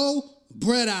 Stowe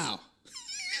bread aisle.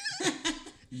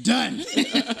 Done.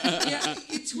 Yeah,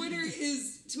 Twitter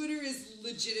is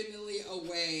legitimately a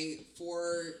way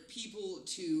for people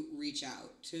to reach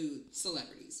out to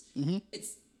celebrities.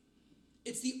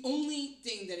 It's the only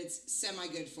thing that it's semi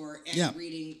good for, and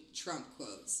reading Trump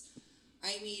quotes.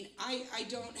 I mean, I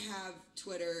don't have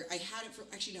Twitter. I had it for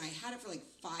like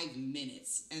 5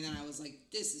 minutes, and then I was like,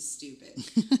 this is stupid.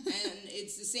 And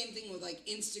it's the same thing with like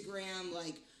Instagram.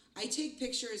 Like, I take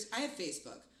pictures. I have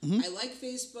Facebook. I like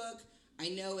Facebook. I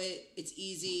know it. It's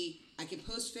easy. I can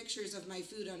post pictures of my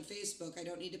food on Facebook. I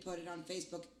don't need to put it on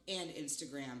Facebook and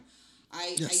Instagram.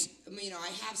 I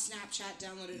have Snapchat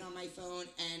downloaded on my phone,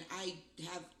 and I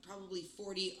have probably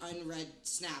 40 unread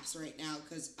snaps right now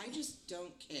because I just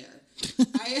don't care.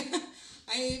 I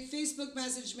Facebook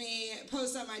message me,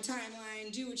 post on my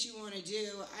timeline, do what you want to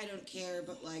do. I don't care,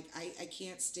 but like I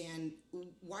can't stand.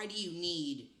 Why do you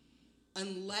need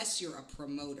unless you're a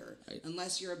promoter,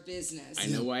 unless you're a business. I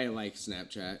know why I like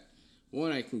Snapchat.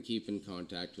 One, I can keep in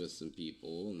contact with some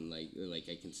people, and like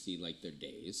I can see like their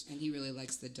days. And he really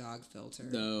likes the dog filter.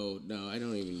 No, I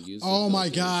don't even use. Oh the my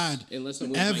filters. God! Unless I'm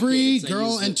with Every my kids,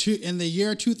 girl in the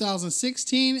year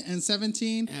 2016 and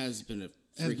 17 has been a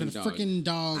has been a dog. freaking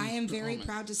dog. I am very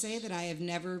proud to say that I have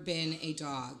never been a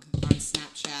dog on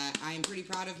Snapchat. I am pretty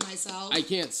proud of myself. I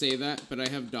can't say that, but I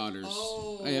have daughters.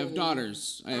 Oh. I have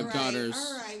daughters. All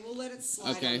right, we'll let it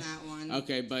slide Okay. on that one.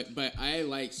 Okay, but I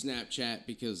like Snapchat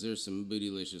because there's some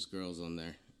bootylicious girls on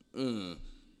there.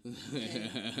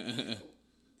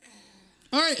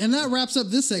 All right, and that wraps up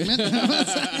this segment.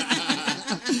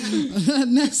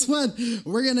 Next one,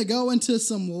 we're gonna go into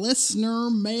some listener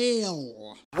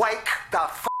mail. Wake the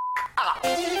f*** up.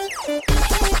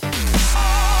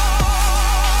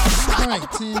 All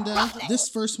right, and this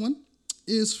first one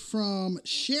is from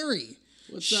Sherry.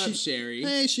 What's up, Sherry?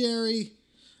 Hey, Sherry.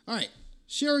 All right,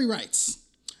 Sherry writes,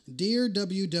 "Dear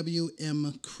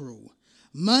WWM crew,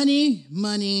 money,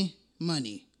 money,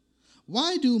 money.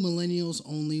 Why do millennials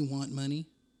only want money?"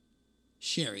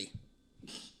 Sherry.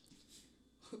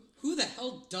 Who the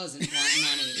hell doesn't want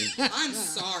money? I'm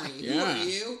sorry. Who Yeah. are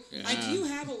you? Yeah. Like, do you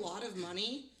have a lot of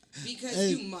money? Because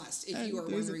you must, if you are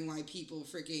wondering why people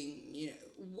freaking,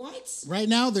 what? Right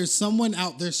now, there's someone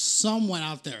out there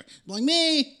like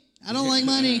me. I don't like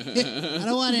money. I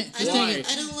don't want it. Just take it.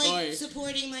 I don't like Oi.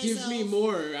 supporting myself. Give me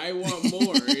more. I want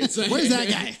more. It's like, Where's that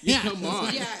guy? Yeah. Come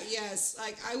on. Yeah, yes.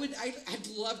 Like, I'd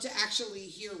love to actually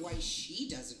hear why she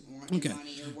doesn't want Okay.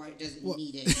 money or why it doesn't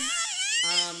need it.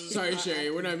 Sorry,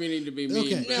 Sherry. We're not meaning to be mean.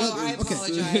 Okay. but- No, I okay.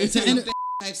 apologize. To enter-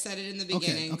 I've said it in the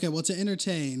beginning. Okay. Well, to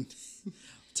entertain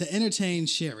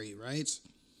Sherry, right?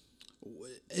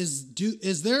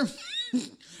 Is there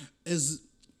is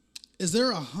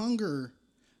there a hunger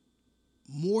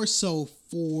more so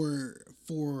for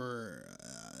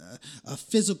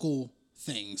physical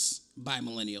things by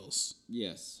millennials?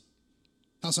 Yes.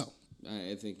 How so?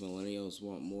 I think millennials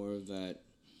want more of that.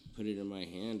 Put it in my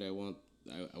hand. I want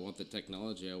the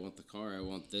technology. I want the car. I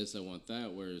want this. I want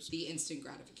that. Whereas The instant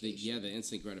gratification. the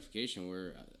instant gratification.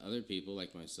 Where other people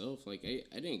like myself, like I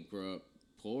didn't grow up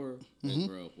poor. I didn't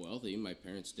grow up wealthy. My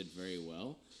parents did very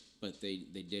well, but they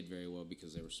did very well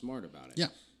because they were smart about it. Yeah.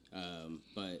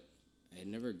 But I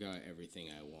never got everything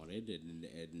I wanted,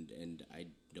 and I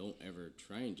don't ever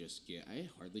try and just get. I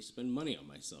hardly spend money on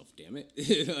myself. Damn it!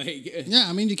 Like, Yeah.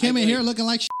 I mean, you came in here looking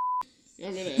like.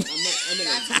 I'm in a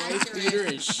wife beater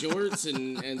and shorts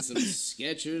and some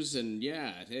Skechers, and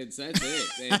yeah, that's it.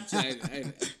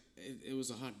 It was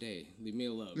a hot day. Leave me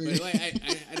alone. But like,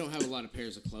 I don't have a lot of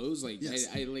pairs of clothes. Like Yes.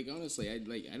 I like honestly, I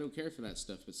don't care for that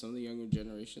stuff. But some of the younger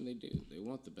generation, they do. They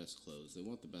want the best clothes. They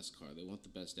want the best car. They want the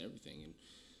best everything.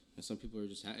 And some people are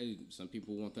just some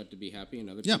people want that to be happy, and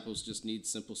other Yeah. people just need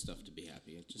simple stuff to be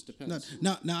happy. It just depends.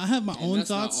 Now I have my And own that's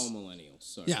thoughts. not all millennials.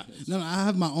 Sorry. Yeah. It's- No, I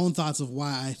have my own thoughts of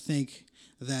why I think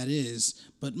that is.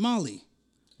 But Molly,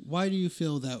 why do you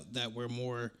feel that we're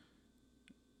more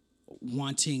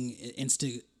wanting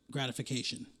instant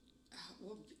gratification?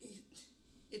 Well,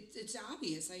 it's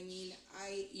obvious. I mean,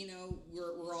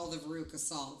 we're all the Veruca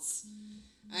Salts.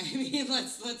 I mean,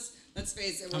 let's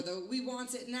face it. We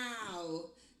want it now,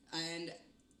 and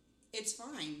it's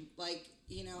fine. Like,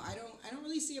 I don't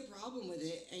really see a problem with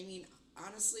it. I mean,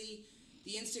 honestly,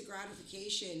 the instant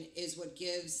gratification is what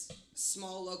gives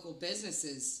small local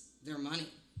businesses their money.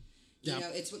 Yeah.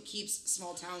 It's what keeps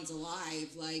small towns alive.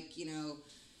 Like,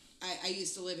 I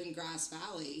used to live in Grass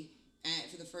Valley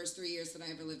for the first 3 years that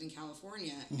I ever lived in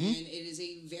California, and it is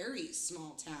a very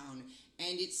small town,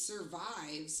 and it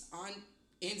survives on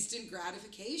instant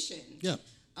gratification. Yeah.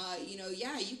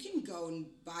 You can go and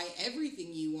buy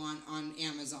everything you want on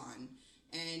Amazon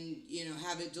and,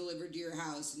 have it delivered to your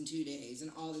house in 2 days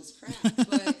and all this crap.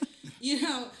 But,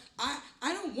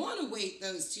 I don't want to wait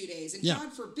those 2 days. And Yeah.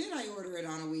 God forbid I order it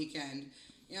on a weekend.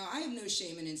 I have no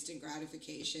shame in instant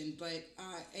gratification. But,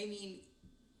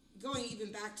 going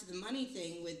even back to the money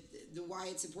thing with the why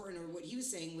it's important, or what he was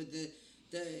saying with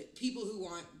the people who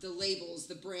want the labels,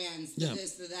 the brands, the Yeah.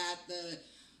 this, the that, the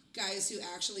guys who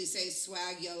actually say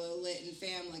swag, yellow, lit, and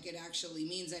fam like it actually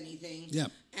means anything. Yeah.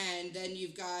 And then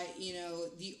you've got,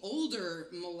 the older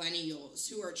millennials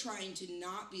who are trying to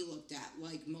not be looked at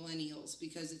like millennials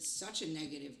because it's such a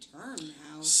negative term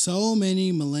now. So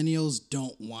many millennials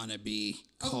don't want to be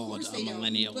Of called course a they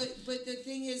millennial. don't. But the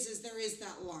thing is there is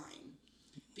that line.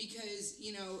 Because,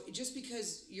 just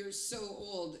because you're so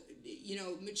old,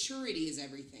 maturity is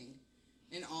everything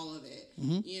in all of it.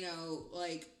 Mm-hmm.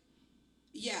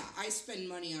 Yeah, I spend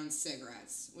money on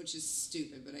cigarettes, which is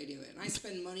stupid, but I do it. And I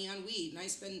spend money on weed, and I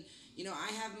spend,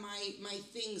 I have my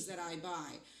things that I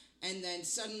buy. And then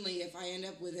suddenly, if I end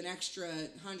up with an extra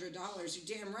 $100,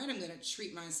 you're damn right I'm going to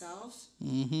treat myself.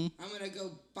 Mm-hmm. I'm going to go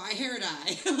buy hair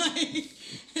dye.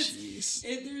 Jeez.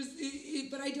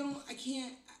 But I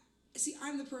can't. See,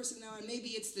 I'm the person now, and maybe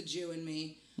it's the Jew in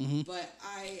me, but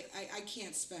I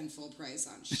can't spend full price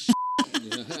on shit.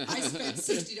 I spent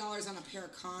 $60 on a pair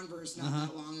of Converse not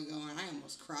that long ago, and I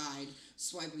almost cried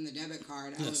swiping the debit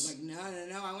card. I was like, no,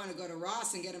 I want to go to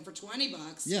Ross and get them for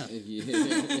 $20. Yeah.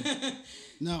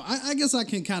 No, I guess I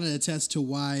can kind of attest to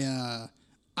why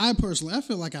I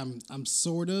feel like I'm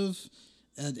sort of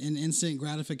an instant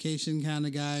gratification kind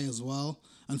of guy as well,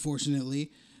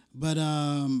 unfortunately. But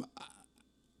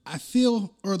I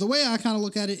feel, or the way I kind of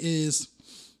look at it is,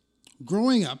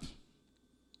 growing up,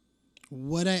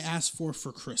 what I asked for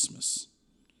Christmas.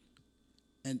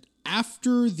 And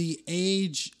after the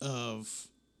age of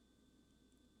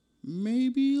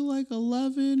maybe like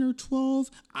 11 or 12,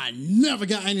 I never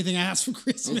got anything I asked for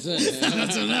Christmas. That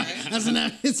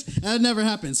never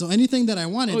happened. So anything that I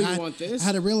wanted, want this? I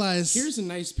had to realize. Here's a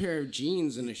nice pair of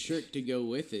jeans and a shirt to go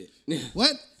with it.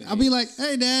 What? I'll be like,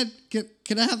 hey, Dad,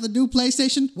 can I have the new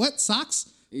PlayStation? What? Socks?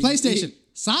 PlayStation.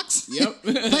 Socks? Yep.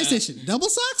 PlayStation. Double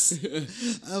socks?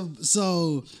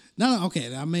 No,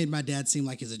 okay. I made my dad seem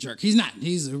like he's a jerk. He's not.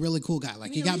 He's a really cool guy.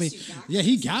 Like, he got me. Yeah,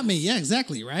 he got me. Yeah,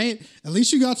 exactly, right? At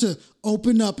least you got to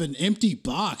open up an empty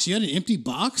box. You had an empty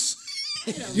box?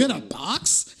 You had a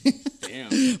box?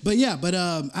 Damn. But yeah,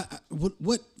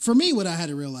 what for me, what I had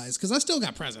to realize, because I still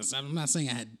got presents. I'm not saying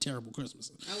I had terrible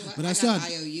Christmases, but I still got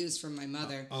IOUs from my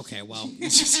mother. Okay, well,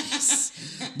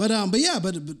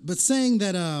 but saying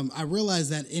that I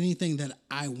realized that anything that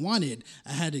I wanted,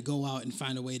 I had to go out and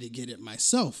find a way to get it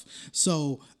myself.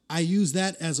 So I use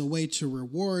that as a way to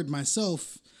reward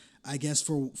myself, I guess,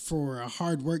 for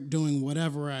hard work doing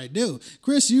whatever I do.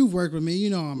 Chris, you've worked with me. You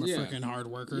know I'm a freaking hard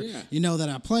worker. Yeah. You know that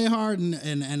I play hard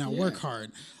and I work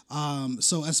hard.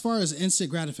 So as far as instant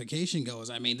gratification goes,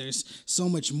 I mean, there's so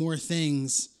much more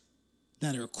things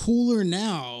that are cooler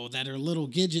now, that are little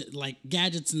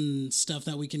gadgets and stuff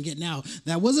that we can get now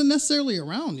that wasn't necessarily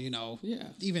around,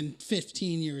 even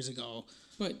 15 years ago.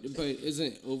 But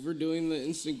isn't overdoing the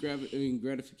instant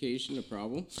gratification a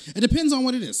problem? It depends on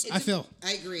what it is. I feel.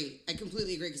 I agree. I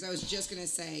completely agree, because I was just gonna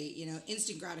say,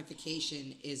 instant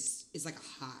gratification is like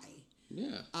a high.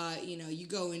 Yeah. You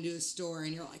go into a store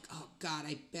and you're like, oh God,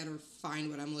 I better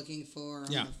find what I'm looking for.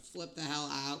 I'm gonna flip the hell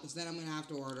out, because then I'm gonna have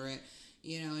to order it.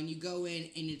 And you go in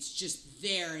and it's just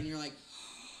there, and you're like,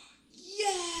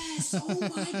 yes! Oh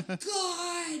my God!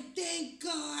 Thank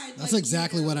God! That's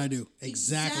exactly what I do.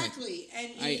 Exactly.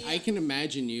 And I can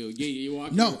imagine you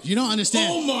walk. No, you don't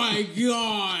understand. Oh my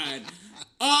God!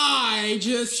 I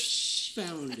just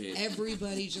found it.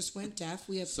 Everybody just went deaf.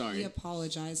 We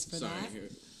apologize for that.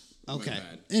 Okay.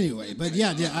 Anyway, but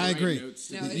yeah, I agree. No,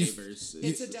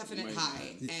 it's a definite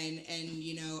high, and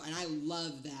and I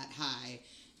love that high,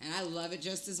 and I love it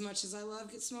just as much as I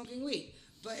love smoking weed.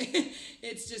 But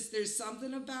it's just, there's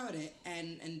something about it,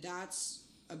 and that's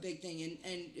a big thing.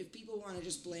 And if people want to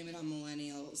just blame it on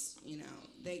millennials,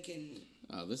 they can.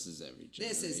 Oh, this is every generation.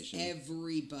 This is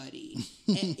everybody.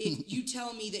 And if you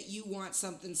tell me that you want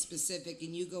something specific,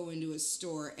 and you go into a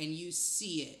store and you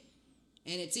see it,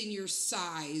 and it's in your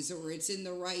size, or it's in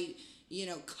the right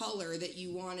color that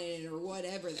you wanted, or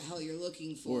whatever the hell you're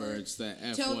looking for. Or it's the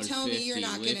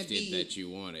F-150 lifted that you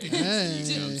wanted.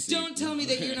 Hey. Don't tell me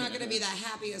that you're not going to be the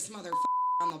happiest motherfucker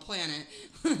on the planet.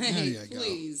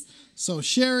 Please. Go. So,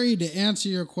 Sherry, to answer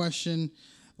your question,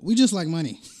 we just like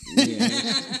money. Yeah.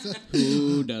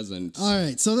 Who doesn't? All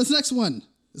right. So this next one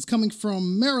is coming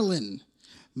from Marilyn.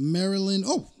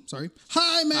 Oh, sorry.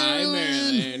 Hi, Marilyn. Hi,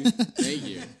 Marilyn. Thank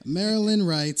you. Marilyn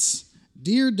writes,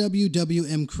 Dear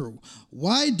WWM crew,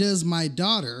 why does my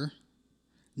daughter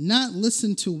not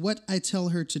listen to what I tell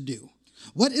her to do?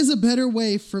 What is a better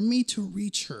way for me to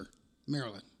reach her?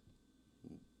 Marilyn.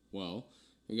 Well,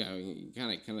 we got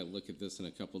to kind of look at this in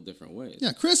a couple different ways.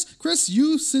 Yeah, Chris,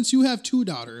 since you have two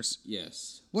daughters.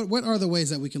 Yes. What are the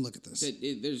ways that we can look at this?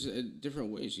 There's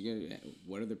different ways.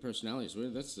 What are their personalities?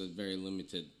 That's a very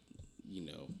limited,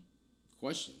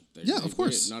 question. Of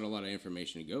course. Not a lot of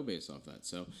information to go based off that.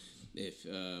 So,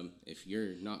 if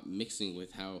you're not mixing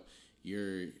with how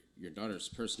your daughter's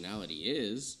personality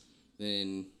is,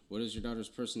 then what is your daughter's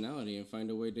personality, and find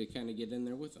a way to kind of get in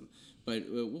there with them. But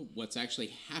what's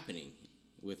actually happening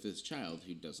with his child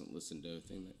who doesn't listen to a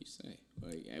thing that you say.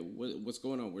 Like, what's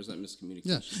going on? Where's that Yeah.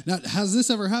 miscommunication? Now, has this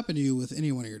ever happened to you with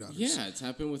any one of your daughters? Yeah, it's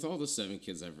happened with all the 7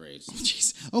 kids I've raised.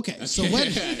 Jeez. Okay. So what?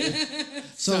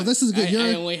 So this is good.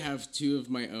 I only have 2 of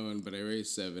my own, but I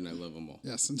raised 7. I love them all.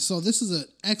 Yes. And so this is an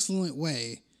excellent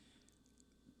way.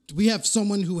 We have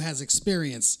someone who has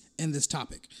experience in this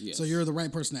topic. Yes. So you're the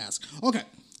right person to ask. Okay.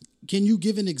 Can you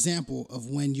give an example of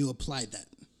when you applied that?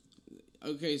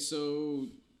 Okay, so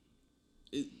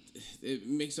it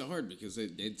makes it hard because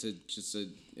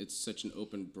it's such an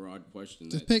open, broad question.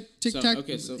 Just pick tic-tac,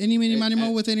 any, meeny, miny,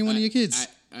 mo with any one of your kids.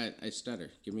 I stutter.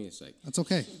 Give me a sec. That's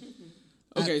okay.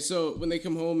 Okay, so when they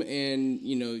come home and,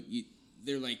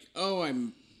 they're like, oh,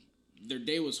 their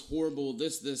day was horrible,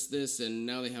 this, and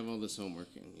now they have all this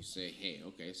homework. And you say, hey,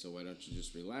 okay, so why don't you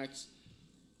just relax?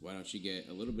 Why don't you get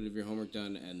a little bit of your homework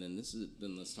done, and then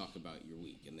let's talk about your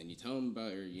week. And then you tell them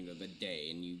about the day,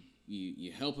 and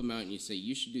you help them out, and you say,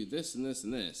 you should do this and this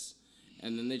and this.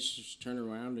 And then they just turn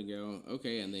around and go,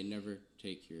 okay, and they never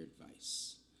take your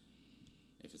advice.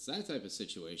 If it's that type of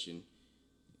situation,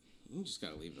 you just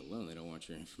gotta leave it alone. They don't want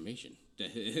your information.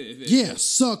 Yeah,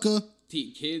 sucker.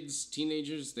 Kids,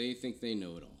 teenagers, they think they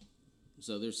know it all.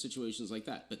 So there's situations like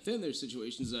that. But then there's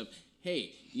situations of,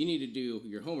 hey, you need to do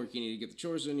your homework, you need to get the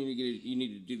chores done, you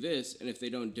need to do this, and if they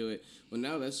don't do it, well,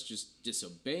 now that's just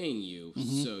disobeying you.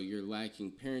 Mm-hmm. So you're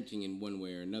lacking parenting in one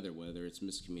way or another, whether it's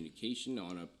miscommunication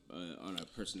on a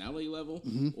personality level,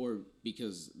 mm-hmm. or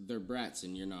because they're brats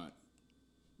and you're not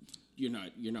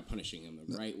punishing them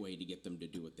the right way to get them to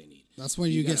do what they need. That's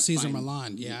when you get Caesar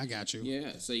Milan. Yeah, I got you.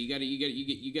 Yeah, so you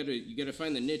gotta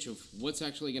find the niche of what's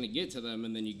actually gonna get to them,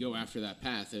 and then you go after that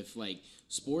path. If like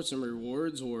sports and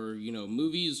rewards, or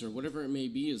movies or whatever it may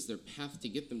be, is their path to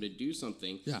get them to do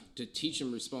something, to teach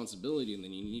them responsibility, and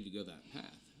then you need to go that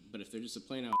path. But if they're just a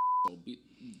plain out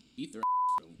beat their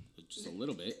for just a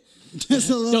little bit. Just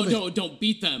a little bit. Don't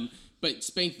beat them. But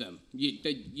spank them.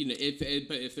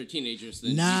 If they're teenagers,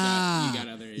 then you got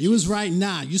other issues. You was right.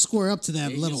 Nah, you square up to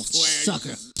that little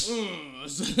sucker.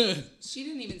 She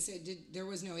didn't even say there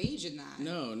was no age in that.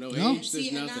 No age.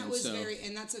 See, there's and nothing. that was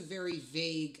that's a very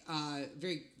vague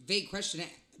question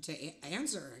to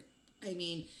answer. I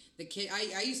mean, the kid.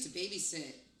 I used to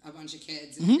babysit a bunch of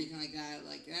kids and everything like that.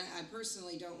 Like, I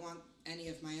personally don't want any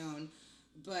of my own,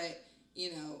 but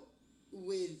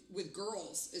with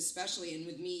girls especially, and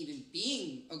with me even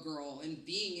being a girl and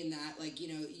being in that, like,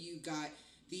 you got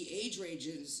the age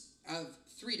ranges of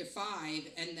 3 to 5,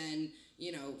 and then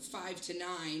 5 to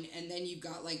 9, and then you've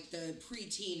got like the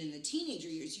preteen and the teenager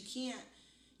years. You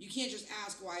can't just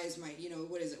ask, why is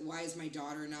my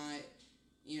daughter not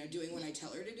doing what I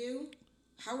tell her to do?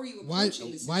 How are you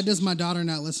approaching the situation? Why does my daughter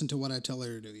not listen to what I tell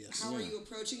her to do? Yes. How are you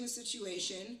approaching the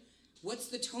situation? What's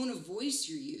the tone of voice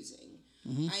you're using?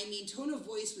 Mm-hmm. I mean, tone of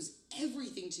voice was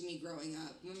everything to me growing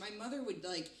up. When my mother would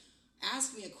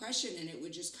ask me a question and it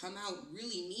would just come out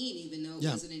really mean, even though it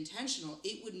wasn't intentional,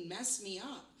 it would mess me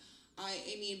up.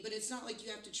 I mean, but it's not like you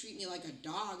have to treat me like a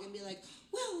dog and be like,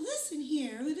 well, listen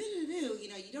here,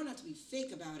 you don't have to be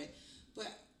fake about it.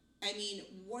 But I mean,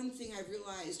 one thing I've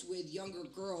realized with younger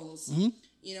girls,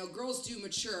 girls do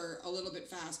mature a little bit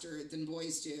faster than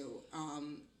boys do.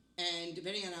 And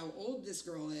depending on how old this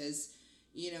girl is,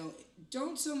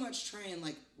 don't so much try and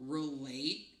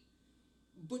relate,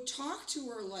 but talk to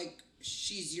her like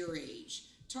she's your age.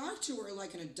 Talk to her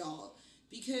like an adult,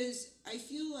 because I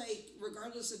feel like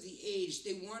regardless of the age,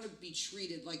 they want to be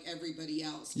treated like everybody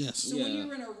else. Yes. So when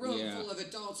you're in a room full of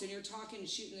adults and you're talking,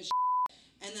 shooting the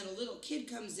and then a little kid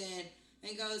comes in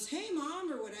and goes, hey,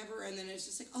 Mom, or whatever, and then it's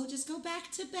just like, oh, just go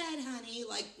back to bed, honey.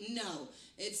 Like, no,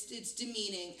 it's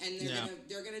demeaning, and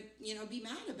they're gonna be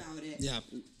mad about it. Yeah.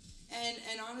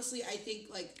 And honestly, I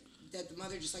think that the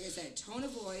mother, just like I said, tone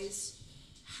of voice,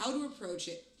 how to approach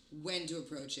it, when to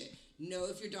approach it. Know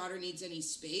if your daughter needs any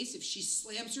space. If she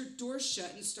slams her door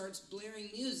shut and starts blaring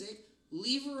music,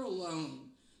 leave her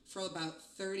alone for about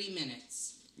 30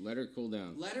 minutes. Let her cool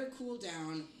down.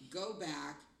 Go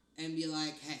back and be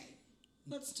like, hey,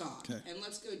 let's talk. Okay. And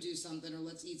let's go do something, or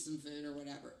let's eat some food or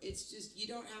whatever. It's just, you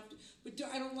don't have to. But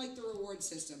I don't like the reward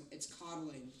system. It's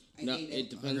coddling. I hate it. It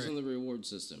depends on the reward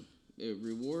system. A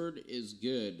reward is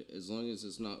good as long as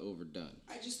it's not overdone.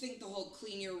 I just think the whole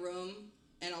clean your room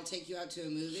and I'll take you out to a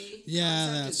movie. Yeah,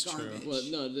 concept that's is true. garbage. Well,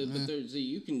 no, but there's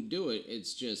you can do it.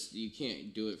 It's just you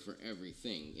can't do it for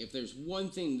everything. If there's one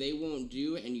thing they won't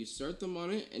do, and you start them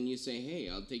on it, and you say, "Hey,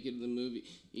 I'll take you to the movie,"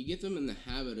 you get them in the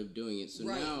habit of doing it. So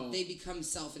right, now they become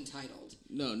self-entitled.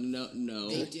 no.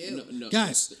 They do. No.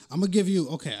 Guys, I'm gonna give you.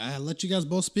 Okay, I let you guys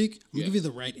both speak. I'm gonna give you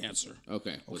the right answer.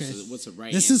 Okay. Okay. What's the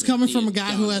right? This answer? is coming from a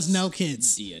guy who has no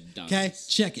kids. Diadonis. Okay,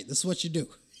 check it. This is what you do.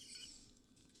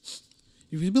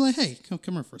 You'd be like, "Hey, come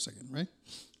here for a second, right?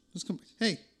 Just come.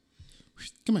 Hey,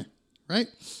 come here, right?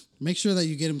 Make sure that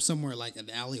you get him somewhere like an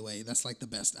alleyway. That's like the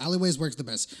best. Alleyways works the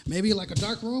best. Maybe like a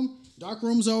dark room. Dark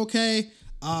rooms are okay.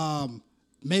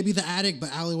 Maybe the attic,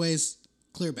 but alleyways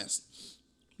clear best.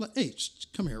 Like, hey,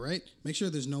 come here, right? Make sure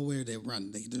there's nowhere they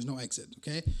run. There's no exit,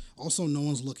 okay? Also, no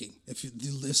one's looking. If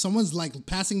someone's like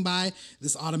passing by,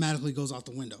 this automatically goes out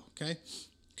the window, okay?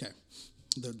 Okay.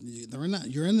 They're in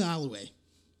you're in the alleyway.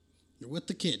 You're with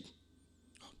the kid.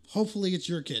 Hopefully it's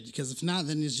your kid, because if not,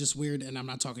 then it's just weird, and I'm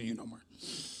not talking to you no more.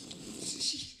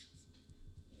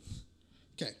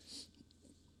 Okay.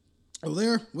 Over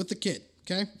there with the kid,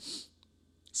 okay?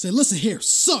 Say, listen here,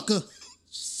 sucker.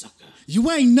 Sucker. You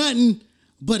ain't nothing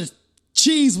but a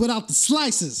cheese without the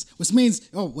slices, which means,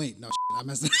 oh, wait, no, I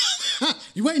messed it up.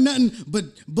 You ain't nothing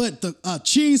but the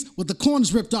cheese with the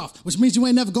corners ripped off, which means you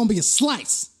ain't never gonna be a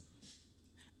slice.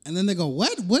 And then they go,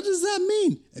 what? What does that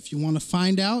mean? If you want to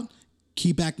find out,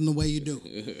 keep acting the way you do.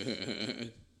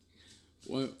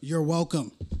 What? You're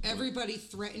welcome. Everybody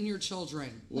threaten your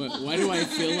children. Why do I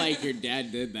feel like your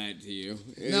dad did that to you?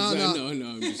 No,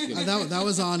 I'm just kidding. that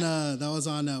was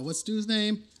on what's dude's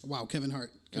name? Wow, Kevin Hart.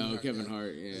 Kevin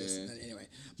Hart. Yeah. Anyway,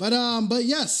 but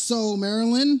yes. So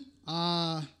Marilyn,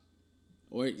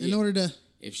 in order to.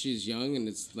 If she's young and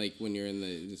it's like when you're in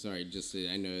the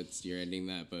I know you're ending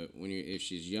that, but if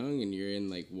she's young and you're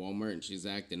in like Walmart and she's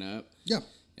acting up, yeah,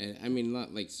 and I mean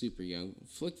not like super young,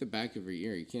 flick the back of her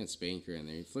ear. You can't spank her in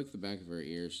there. You flick the back of her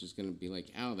ear, she's gonna be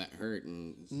like, "Ow, that hurt,"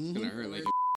 and it's gonna hurt like.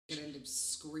 Gonna end up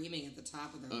screaming at the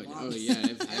top of their lungs. Oh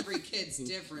yeah, every kid's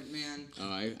different, man. Oh,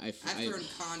 I've thrown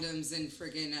condoms in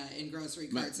friggin' in grocery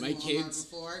carts in Walmart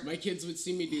before. My kids would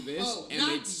see me do this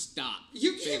they'd stop.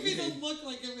 You gave me the look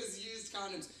like it was used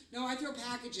condoms. No, I throw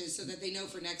packages so that they know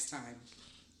for next time.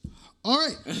 All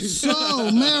right, so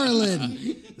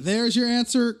Marilyn, there's your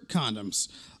answer: condoms.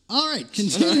 All right,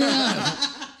 continue on.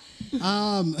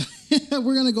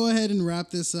 We're going to go ahead and wrap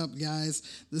this up, guys.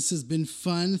 This has been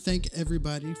fun. Thank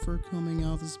everybody for coming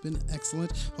out. This has been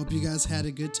excellent. Hope you guys had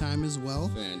a good time as well.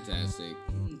 Fantastic.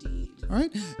 Indeed. All right.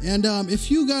 And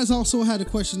if you guys also had a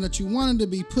question that you wanted to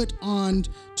be put on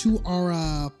to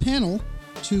our panel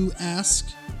to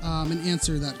ask and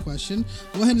answer that question,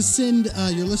 go ahead and send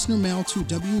your listener mail to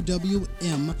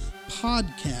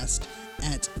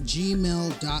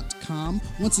wwmpodcast@gmail.com.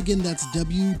 Once again, that's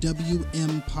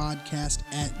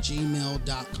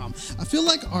wwmpodcast@gmail.com. I feel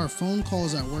like our phone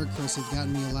calls at work, Chris, have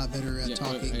gotten me a lot better at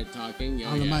talking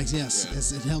on the mics. Yes,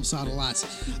 it helps out a lot.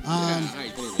 But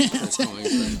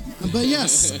but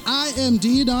yes, I am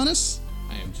Diadonis.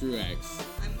 I am Truex.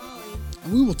 I'm Molly.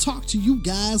 And we will talk to you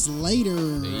guys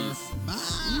later. Peace.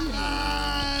 Bye.